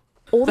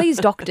 All these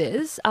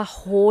doctors are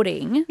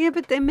hoarding. Yeah,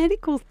 but they're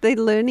medical. They're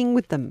learning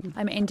with them.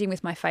 I'm ending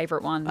with my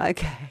favourite one.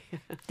 Okay.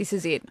 This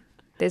is it.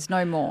 There's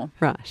no more.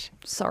 Right.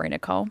 Sorry,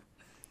 Nicole.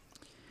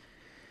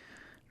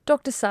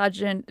 Detective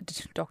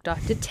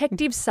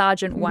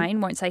Sergeant Wayne,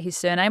 won't say his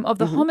surname, of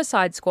the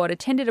homicide squad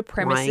attended a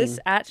premises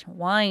at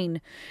Wayne.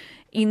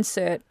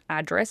 Insert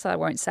address, I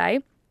won't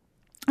say.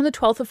 On the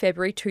 12th of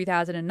February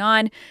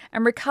 2009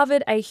 and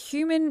recovered a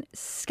human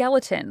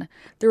skeleton.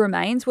 The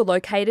remains were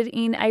located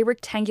in a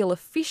rectangular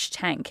fish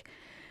tank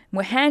and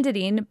were handed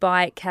in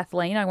by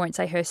Kathleen, I won't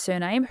say her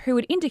surname, who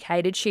had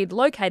indicated she had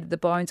located the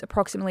bones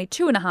approximately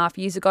 2.5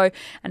 years ago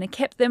and had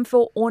kept them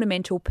for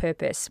ornamental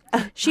purpose.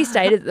 She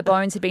stated that the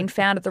bones had been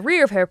found at the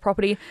rear of her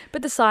property,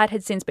 but the site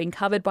had since been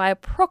covered by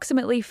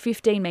approximately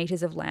 15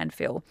 metres of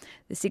landfill.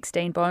 The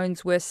 16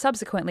 bones were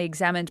subsequently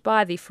examined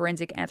by the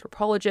forensic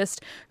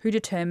anthropologist, who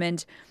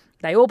determined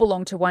They all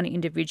belonged to one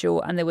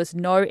individual and there was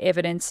no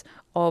evidence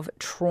of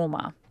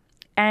trauma.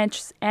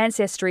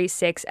 Ancestry,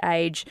 sex,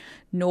 age,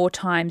 nor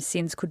time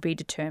since could be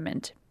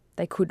determined.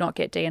 They could not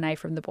get DNA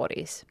from the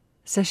bodies.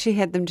 So she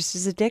had them just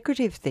as a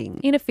decorative thing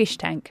In a fish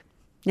tank.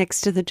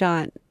 next to the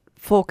giant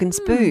fork and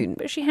spoon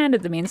But she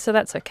handed them in, so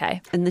that's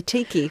okay. and the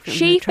tiki from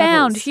She her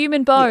found travels.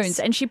 human bones Yes.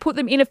 and she put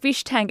them in a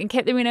fish tank and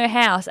kept them in her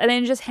house and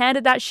then just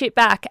handed that shit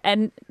back.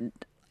 And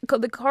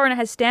the coroner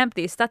has stamped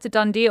this. That's a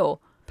done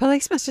deal.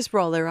 Police must just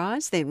roll their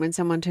eyes then when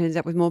someone turns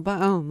up with more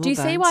more Do you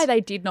see bones. why they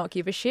did not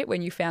give a shit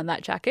when you found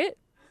that jacket?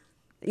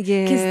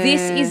 Yeah. Because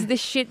this is the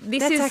shit.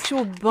 That's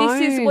actual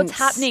This is what's bones.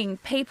 happening.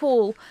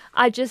 People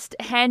are just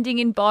handing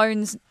in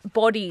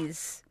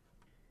bodies.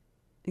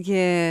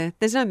 Yeah.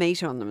 There's no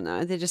meat on them,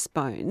 though. They're just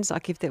bones.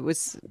 Like if there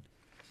was...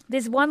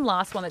 There's one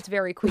last one that's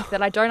very quick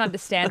that I don't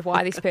understand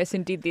why this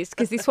person did this,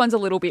 because this one's a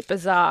little bit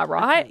bizarre,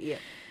 right? Yeah.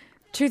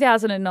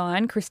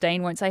 2009,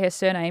 Christine, won't say her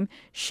surname,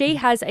 she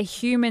has a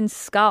human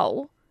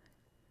skull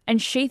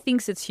and she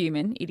thinks it's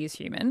human. It is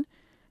human.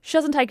 She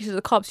doesn't take it to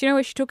the cops. You know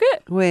where she took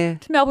it? Where?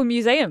 To Melbourne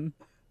Museum.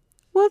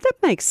 Well, that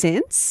makes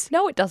sense.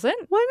 No, it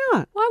doesn't. Why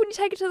not? Why wouldn't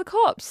you take it to the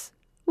cops?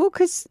 Well,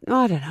 because,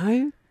 I don't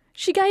know.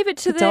 She gave it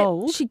to It's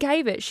old.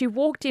 She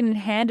walked in and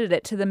handed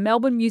it to the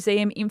Melbourne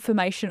Museum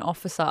information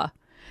officer.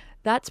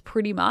 That's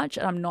pretty much,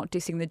 and I'm not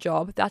dissing the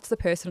job, that's the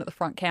person at the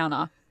front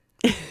counter.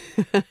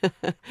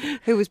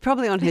 Who was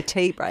probably on her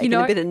tea break and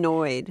a bit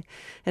annoyed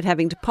at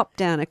having to pop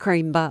down a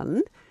cream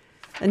bun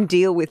and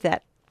deal with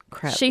that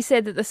crap. She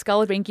said that the skull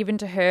had been given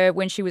to her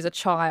when she was a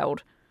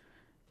child.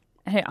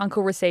 Her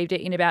uncle received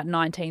it in about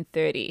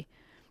 1930.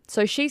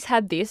 So she's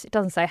had this. It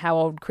doesn't say how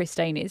old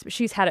Christine is, but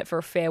she's had it for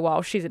a fair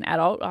while. She's an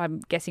adult.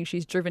 I'm guessing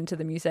she's driven to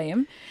the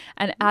museum.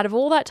 And out of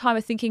all that time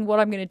of thinking what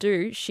I'm going to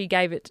do, she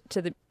gave it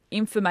to the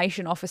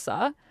information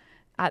officer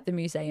at the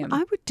museum.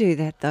 I would do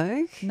that,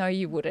 though. No,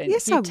 you wouldn't.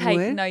 Yes, You'd I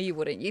would. No, you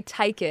wouldn't. You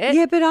take it.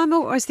 Yeah, but I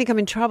always think I'm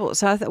in trouble.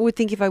 So I would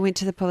think if I went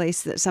to the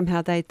police that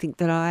somehow they'd think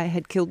that I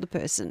had killed the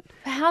person.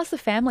 How's the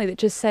family that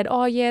just said,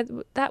 oh, yeah,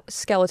 that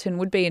skeleton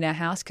would be in our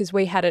house because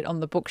we had it on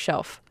the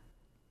bookshelf?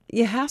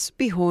 Your house would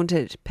be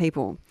haunted,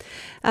 people.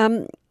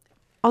 On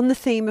the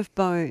theme of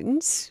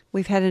bones,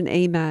 we've had an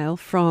email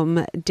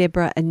from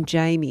Deborah and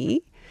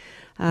Jamie.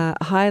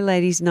 Hi,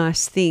 ladies,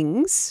 nice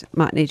things.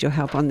 Might need your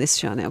help on this,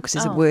 Chanel, because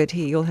there's a word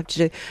here you'll have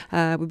to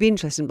do. Would be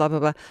interested in blah, blah,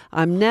 blah.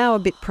 I'm now a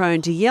bit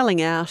prone to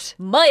yelling out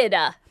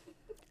Murder.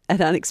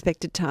 at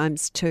unexpected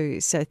times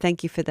too. So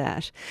thank you for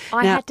that.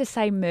 I Now- had to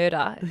say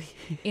murder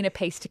in a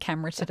piece to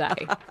camera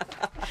today.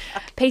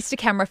 Piece to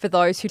camera for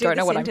those who don't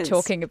know what I'm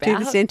talking about. Do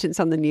the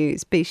sentence on the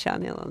news. Be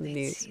Chanel on the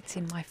news. It's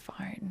in my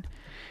phone.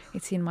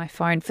 It's in my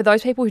phone. For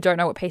those people who don't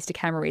know what piece to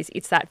camera is,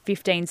 it's that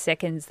 15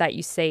 seconds that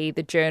you see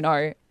the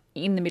journo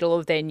in the middle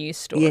of their news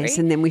story. Yes,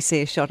 and then we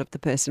see a shot of the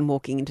person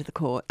walking into the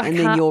court, and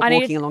then can't- you're I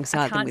need- walking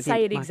alongside them with your I can't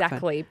say it microphone.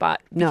 exactly,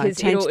 but No, because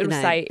change the it'll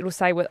name.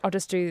 say I'll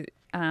just do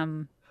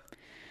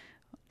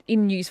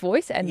in news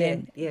voice and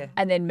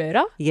then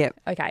murder. Yep.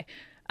 Okay.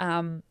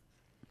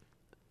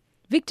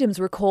 Victims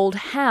recalled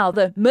how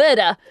the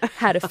murder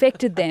had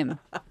affected them.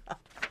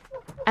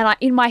 And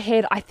in my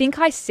head, I think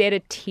I said a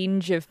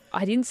tinge of,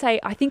 I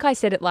think I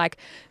said it like,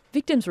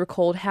 victims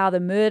recalled how the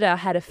murder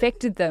had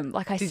affected them.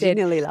 Like I Did you said,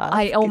 nearly laugh?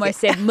 I almost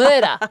said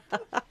murder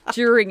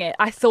during it.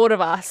 I thought of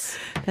us.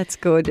 That's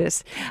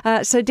gorgeous.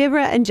 So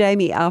Deborah and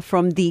Jamie are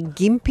from the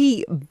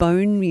Gympie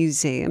Bone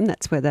Museum.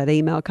 That's where that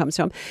email comes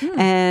from.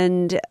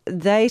 And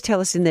they tell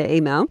us in their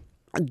email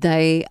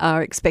they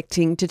are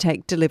expecting to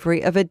take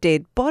delivery of a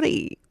dead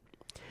body.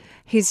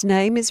 His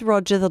name is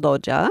Roger the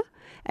Lodger,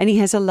 and he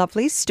has a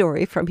lovely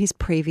story from his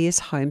previous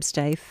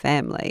homestay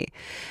family.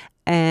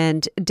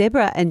 And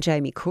Deborah and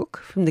Jamie Cook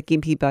from the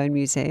Gympie Bone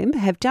Museum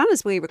have done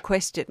as we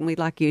requested, and we'd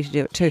like you to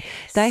do it too.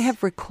 Yes. They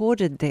have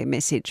recorded their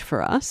message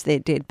for us, their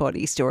dead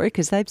body story,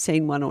 because they've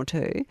seen one or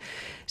two.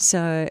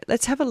 So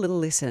let's have a little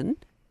listen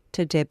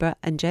to Deborah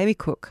and Jamie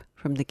Cook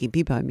from the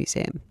Gympie Bone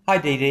Museum. Hi,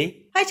 Dee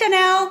Dee. Hi,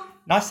 Chanel.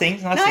 Nice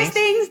things.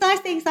 Nice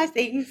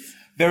things.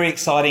 Very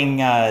exciting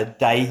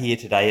day here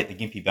today at the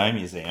Gympie Bone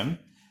Museum.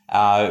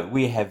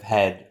 We have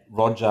had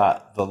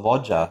Roger the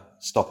Lodger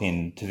stop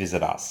in to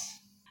visit us.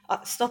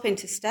 Stop in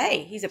to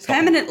stay. He's a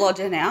permanent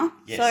lodger now.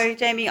 Yes. So,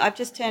 Jamie, I've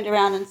just turned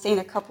around and seen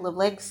a couple of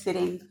legs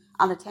sitting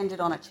unattended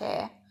on a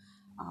chair.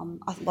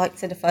 I'd like to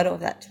send a photo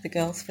of that to the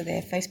girls for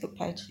their Facebook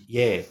page.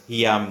 Yeah,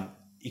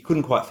 he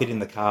couldn't quite fit in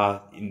the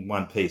car in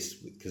one piece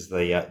because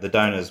the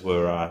donors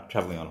were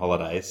travelling on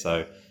holidays,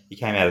 so he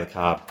came out of the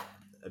car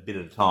a bit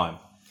at a time.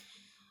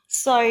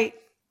 So,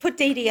 put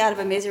Dee Dee out of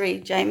her misery,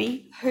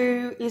 Jamie.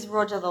 Who is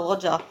Roger the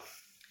Lodger?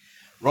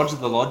 Roger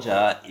the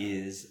Lodger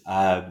is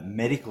a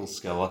medical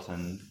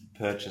skeleton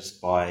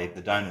purchased by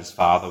the donor's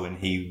father when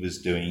he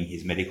was doing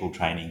his medical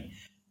training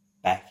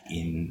back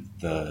in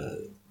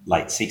the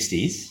late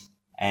 60s.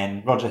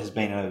 And Roger has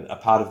been a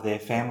part of their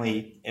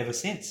family ever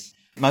since.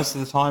 Most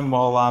of the time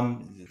while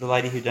the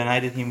lady who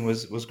donated him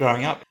was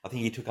growing up, I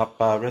think he took up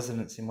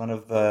residence in one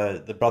of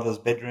the brothers'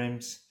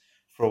 bedrooms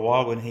for a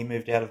while when he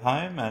moved out of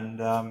home.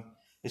 And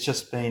it's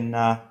just been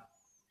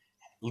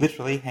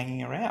literally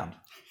hanging around.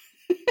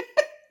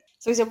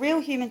 So he's a real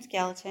human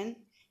skeleton.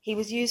 He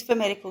was used for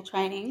medical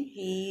training.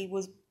 He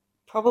was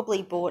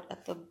probably bought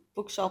at the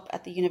bookshop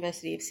at the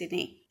University of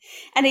Sydney.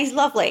 And he's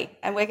lovely,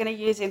 and we're going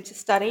to use him to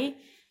study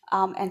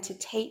and to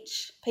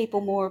teach people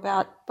more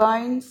about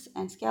bones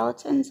and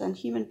skeletons and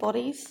human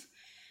bodies.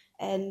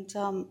 And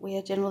we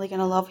are generally going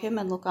to love him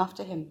and look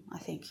after him, I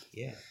think.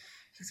 Yeah.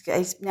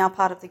 He's now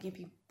part of the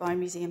Gympie Bone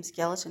Museum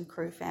skeleton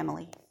crew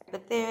family.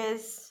 But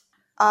there's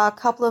a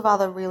couple of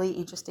other really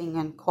interesting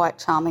and quite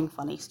charming,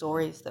 funny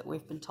stories that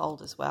we've been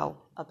told as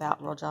well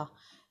about Roger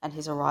and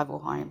his arrival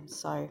home.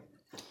 So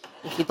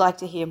if you'd like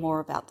to hear more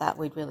about that,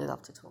 we'd really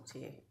love to talk to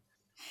you.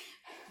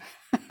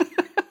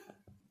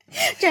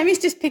 Jamie's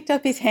just picked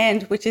up his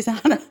hand, which is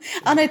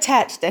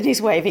unattached, and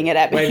he's waving it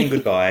at me. Waving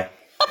goodbye.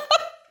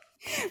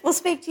 We'll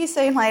speak to you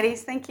soon,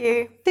 ladies. Thank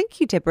you. Thank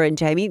you, Deborah and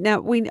Jamie.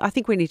 Now, I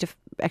think we need to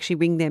actually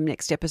ring them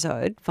next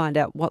episode, find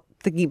out what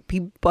the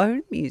Gympie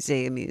Bone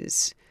Museum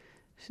is.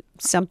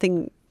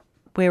 Something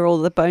where all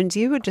the bones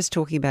you were just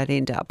talking about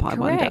end up, I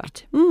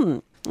Correct.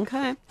 wonder.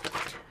 Okay.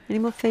 Any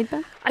more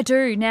feedback? I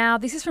do. Now,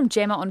 this is from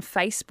Gemma on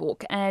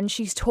Facebook, and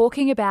she's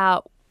talking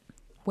about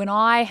when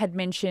I had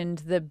mentioned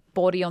the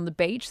body on the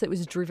beach that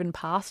was driven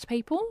past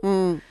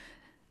people.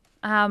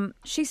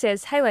 She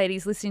says, "Hey,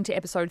 ladies, listening to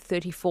episode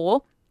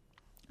 34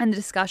 and the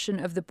discussion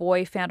of the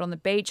boy found on the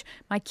beach.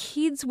 My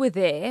kids were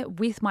there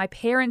with my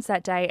parents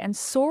that day and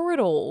saw it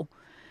all.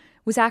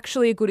 It was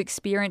actually a good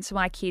experience for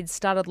my kids.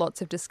 Started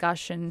lots of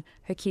discussion.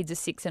 Her kids are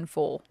 6 and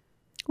 4.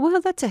 Well,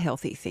 that's a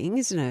healthy thing,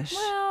 isn't it?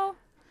 Well,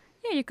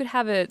 yeah, you could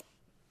have a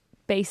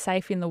be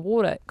safe in the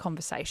water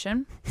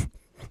conversation.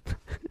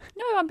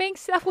 No, I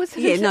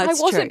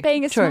wasn't true.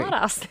 being a True. smart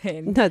ass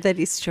then. No, that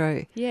is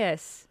true.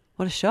 Yes.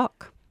 What a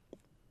shock.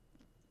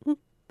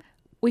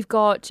 We've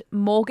got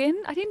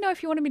Morgan. I didn't know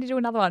if you wanted me to do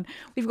another one.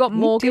 We've got You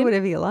Morgan. do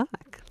whatever you like.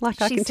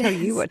 Like I She can tell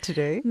you says, what to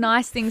do.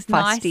 Nice things, Feisty,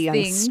 nice young,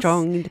 things.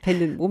 strong,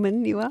 independent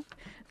woman you are.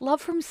 Love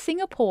from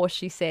Singapore,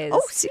 she says.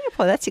 Oh,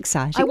 Singapore, that's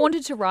exciting. I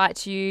wanted to write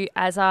to you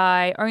as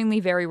I only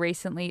very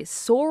recently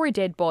saw a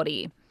dead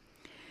body.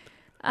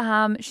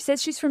 She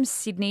says she's from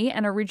Sydney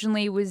and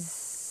originally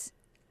was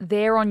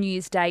there on New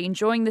Year's Day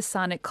enjoying the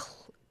sun at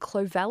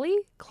Clovelly?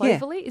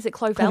 Is it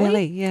Clovelly?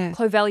 Clovelly, yeah.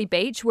 Clovelly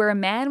Beach, where a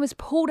man was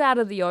pulled out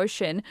of the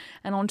ocean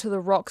and onto the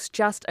rocks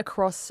just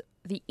across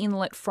the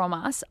inlet from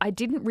us. I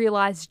didn't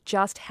realise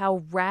just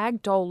how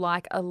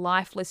ragdoll-like a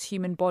lifeless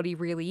human body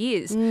really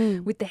is,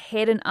 with the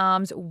head and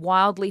arms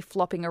wildly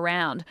flopping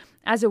around.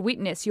 As a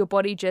witness, your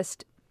body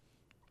just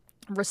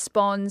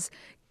responds,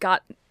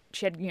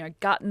 she had,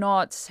 gut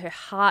knots, her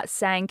heart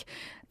sank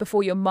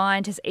before your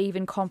mind has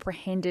even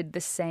comprehended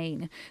the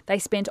scene. They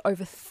spent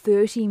over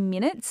 30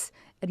 minutes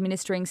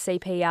administering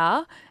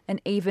CPR and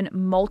even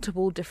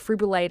multiple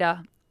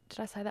defibrillator. Did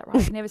I say that right?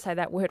 I can never say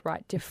that word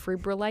right.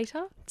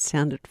 Defibrillator?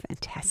 Sounded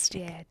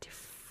fantastic. Yeah,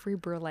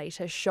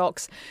 defibrillator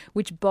shocks,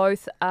 which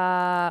both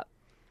are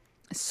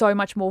so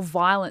much more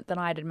violent than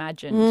I'd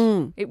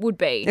imagined. It would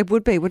be. It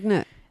would be, wouldn't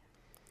it?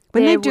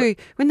 When they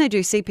do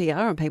CPR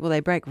on people, they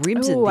break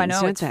ribs and things, I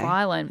know, don't it's they?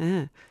 violent.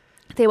 Yeah.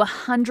 There were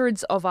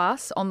hundreds of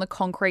us on the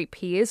concrete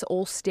piers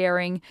all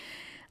staring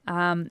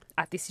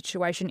at this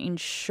situation in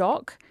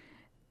shock.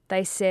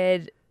 They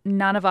said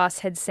none of us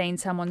had seen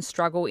someone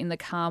struggle in the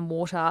calm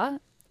water,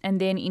 and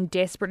then in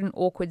desperate and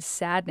awkward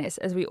sadness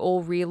as we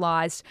all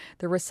realised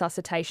the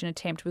resuscitation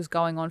attempt was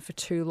going on for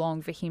too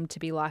long for him to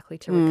be likely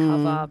to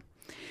recover.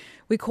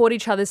 We caught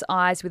each other's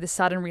eyes with a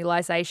sudden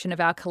realisation of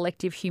our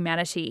collective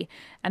humanity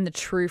and the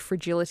true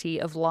fragility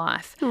of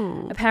life.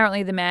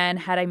 Apparently the man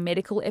had a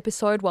medical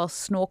episode while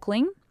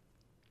snorkelling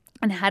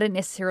and hadn't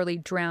necessarily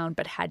drowned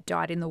but had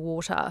died in the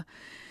water.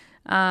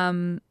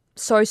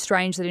 So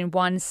strange that in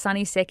one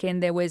sunny second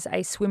there was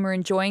a swimmer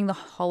enjoying the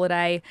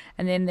holiday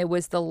and then there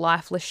was the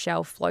lifeless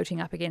shell floating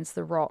up against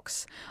the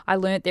rocks. I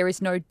learnt there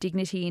is no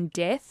dignity in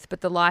death, but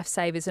the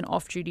lifesavers and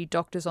off-duty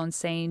doctors on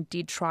scene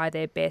did try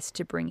their best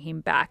to bring him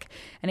back.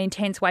 An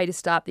intense way to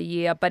start the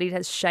year, but it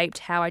has shaped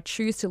how I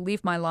choose to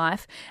live my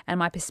life and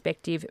my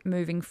perspective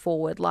moving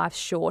forward. Life's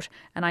short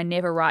and I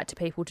never write to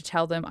people to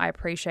tell them I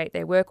appreciate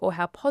their work or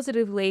how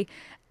positively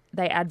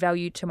they add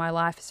value to my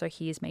life, so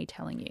here's me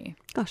telling you.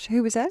 Gosh,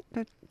 who was that?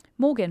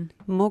 Morgan.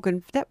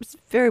 That was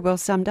very well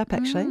summed up,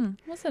 actually.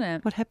 Wasn't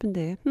it? What happened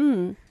there?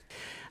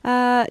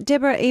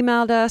 Deborah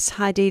emailed us.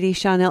 Hi, Dee Dee,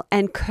 Chanel,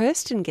 and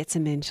Kirsten gets a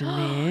mention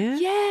there.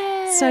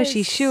 Yes. So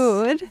she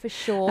should. For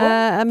sure.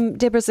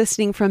 Deborah's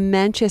listening from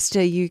Manchester,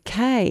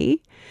 UK.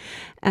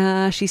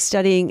 She's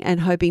studying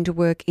and hoping to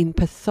work in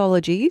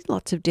pathology,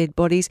 lots of dead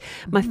bodies.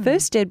 My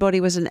first dead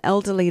body was an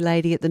elderly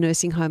lady at the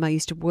nursing home I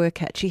used to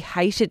work at. She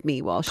hated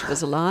me while she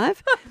was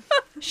alive.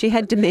 She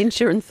had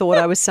dementia and thought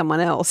I was someone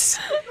else.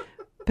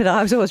 But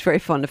I was always very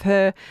fond of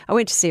her. I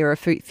went to see her a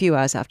few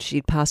hours after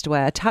she'd passed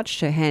away. I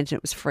touched her hand and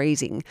it was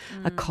freezing,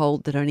 a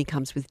cold that only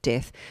comes with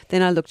death.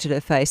 Then I looked at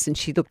her face and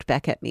she looked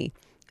back at me.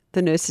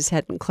 The nurses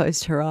hadn't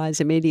closed her eyes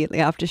immediately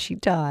after she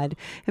died.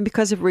 And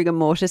because of rigor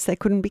mortis, they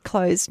couldn't be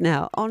closed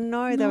now. Oh,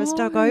 no, they were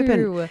stuck open.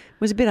 It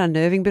was a bit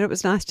unnerving, but it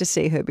was nice to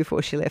see her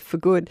before she left for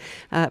good.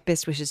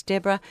 Best wishes,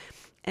 Deborah.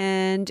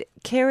 And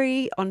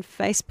Kerry on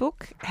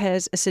Facebook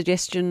has a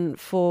suggestion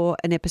for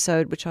an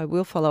episode which I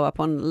will follow up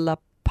on, La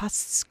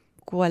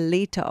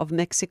Pascualita of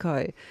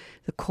Mexico,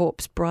 the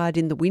corpse bride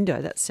in the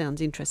window. That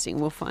sounds interesting.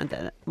 We'll find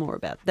out more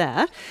about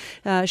that.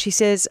 She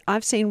says,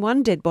 I've seen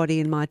one dead body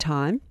in my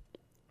time.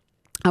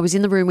 I was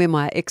in the room where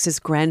my ex's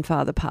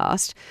grandfather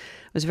passed.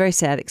 It was a very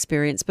sad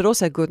experience, but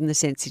also good in the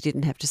sense he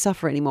didn't have to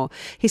suffer anymore.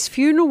 His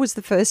funeral was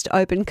the first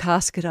open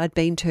casket I'd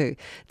been to.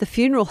 The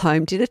funeral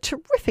home did a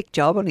terrific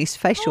job on his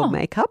facial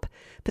makeup,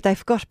 but they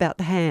forgot about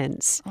the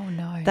hands. Oh,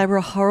 no. They were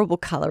a horrible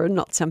colour and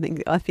not something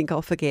that I think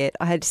I'll forget.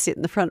 I had to sit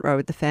in the front row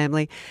with the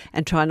family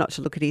and try not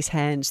to look at his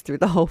hands through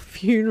the whole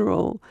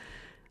funeral.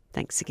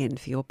 Thanks again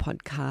for your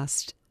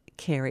podcast,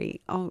 Kerry.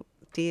 Oh,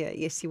 dear,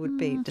 yes, you would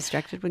be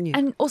distracted, wouldn't you?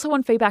 And also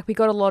on feedback, we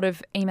got a lot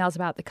of emails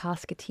about The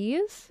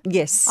Casketeers.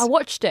 Yes. I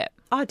watched it.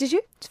 Oh, did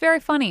you? It's very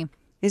funny.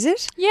 Is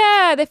it?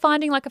 Yeah, they're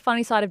finding like a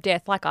funny side of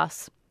death, like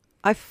us.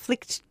 I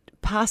flicked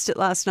past it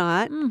last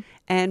night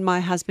and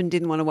my husband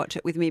didn't want to watch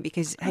it with me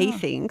because he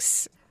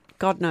thinks,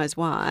 God knows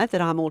why,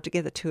 that I'm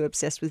altogether too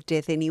obsessed with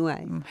death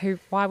anyway.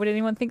 Why would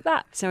anyone think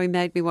that? So he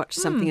made me watch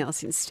something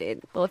else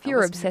instead. Well, if I you're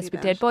wasn't obsessed happy with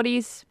about dead it.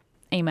 bodies,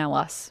 email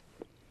us.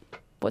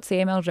 What's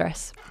the email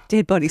address?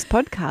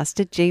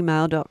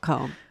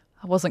 deadbodiespodcast@gmail.com.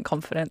 I wasn't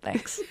confident,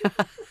 thanks.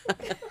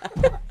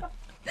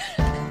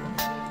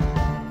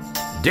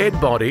 Dead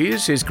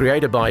Bodies is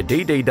created by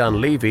Dee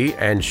Dunleavy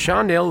and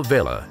Chanel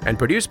Vella and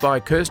produced by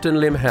Kirsten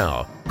Lim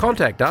Howe.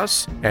 Contact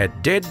us at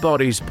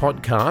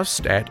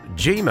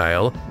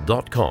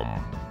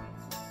deadbodiespodcast@gmail.com.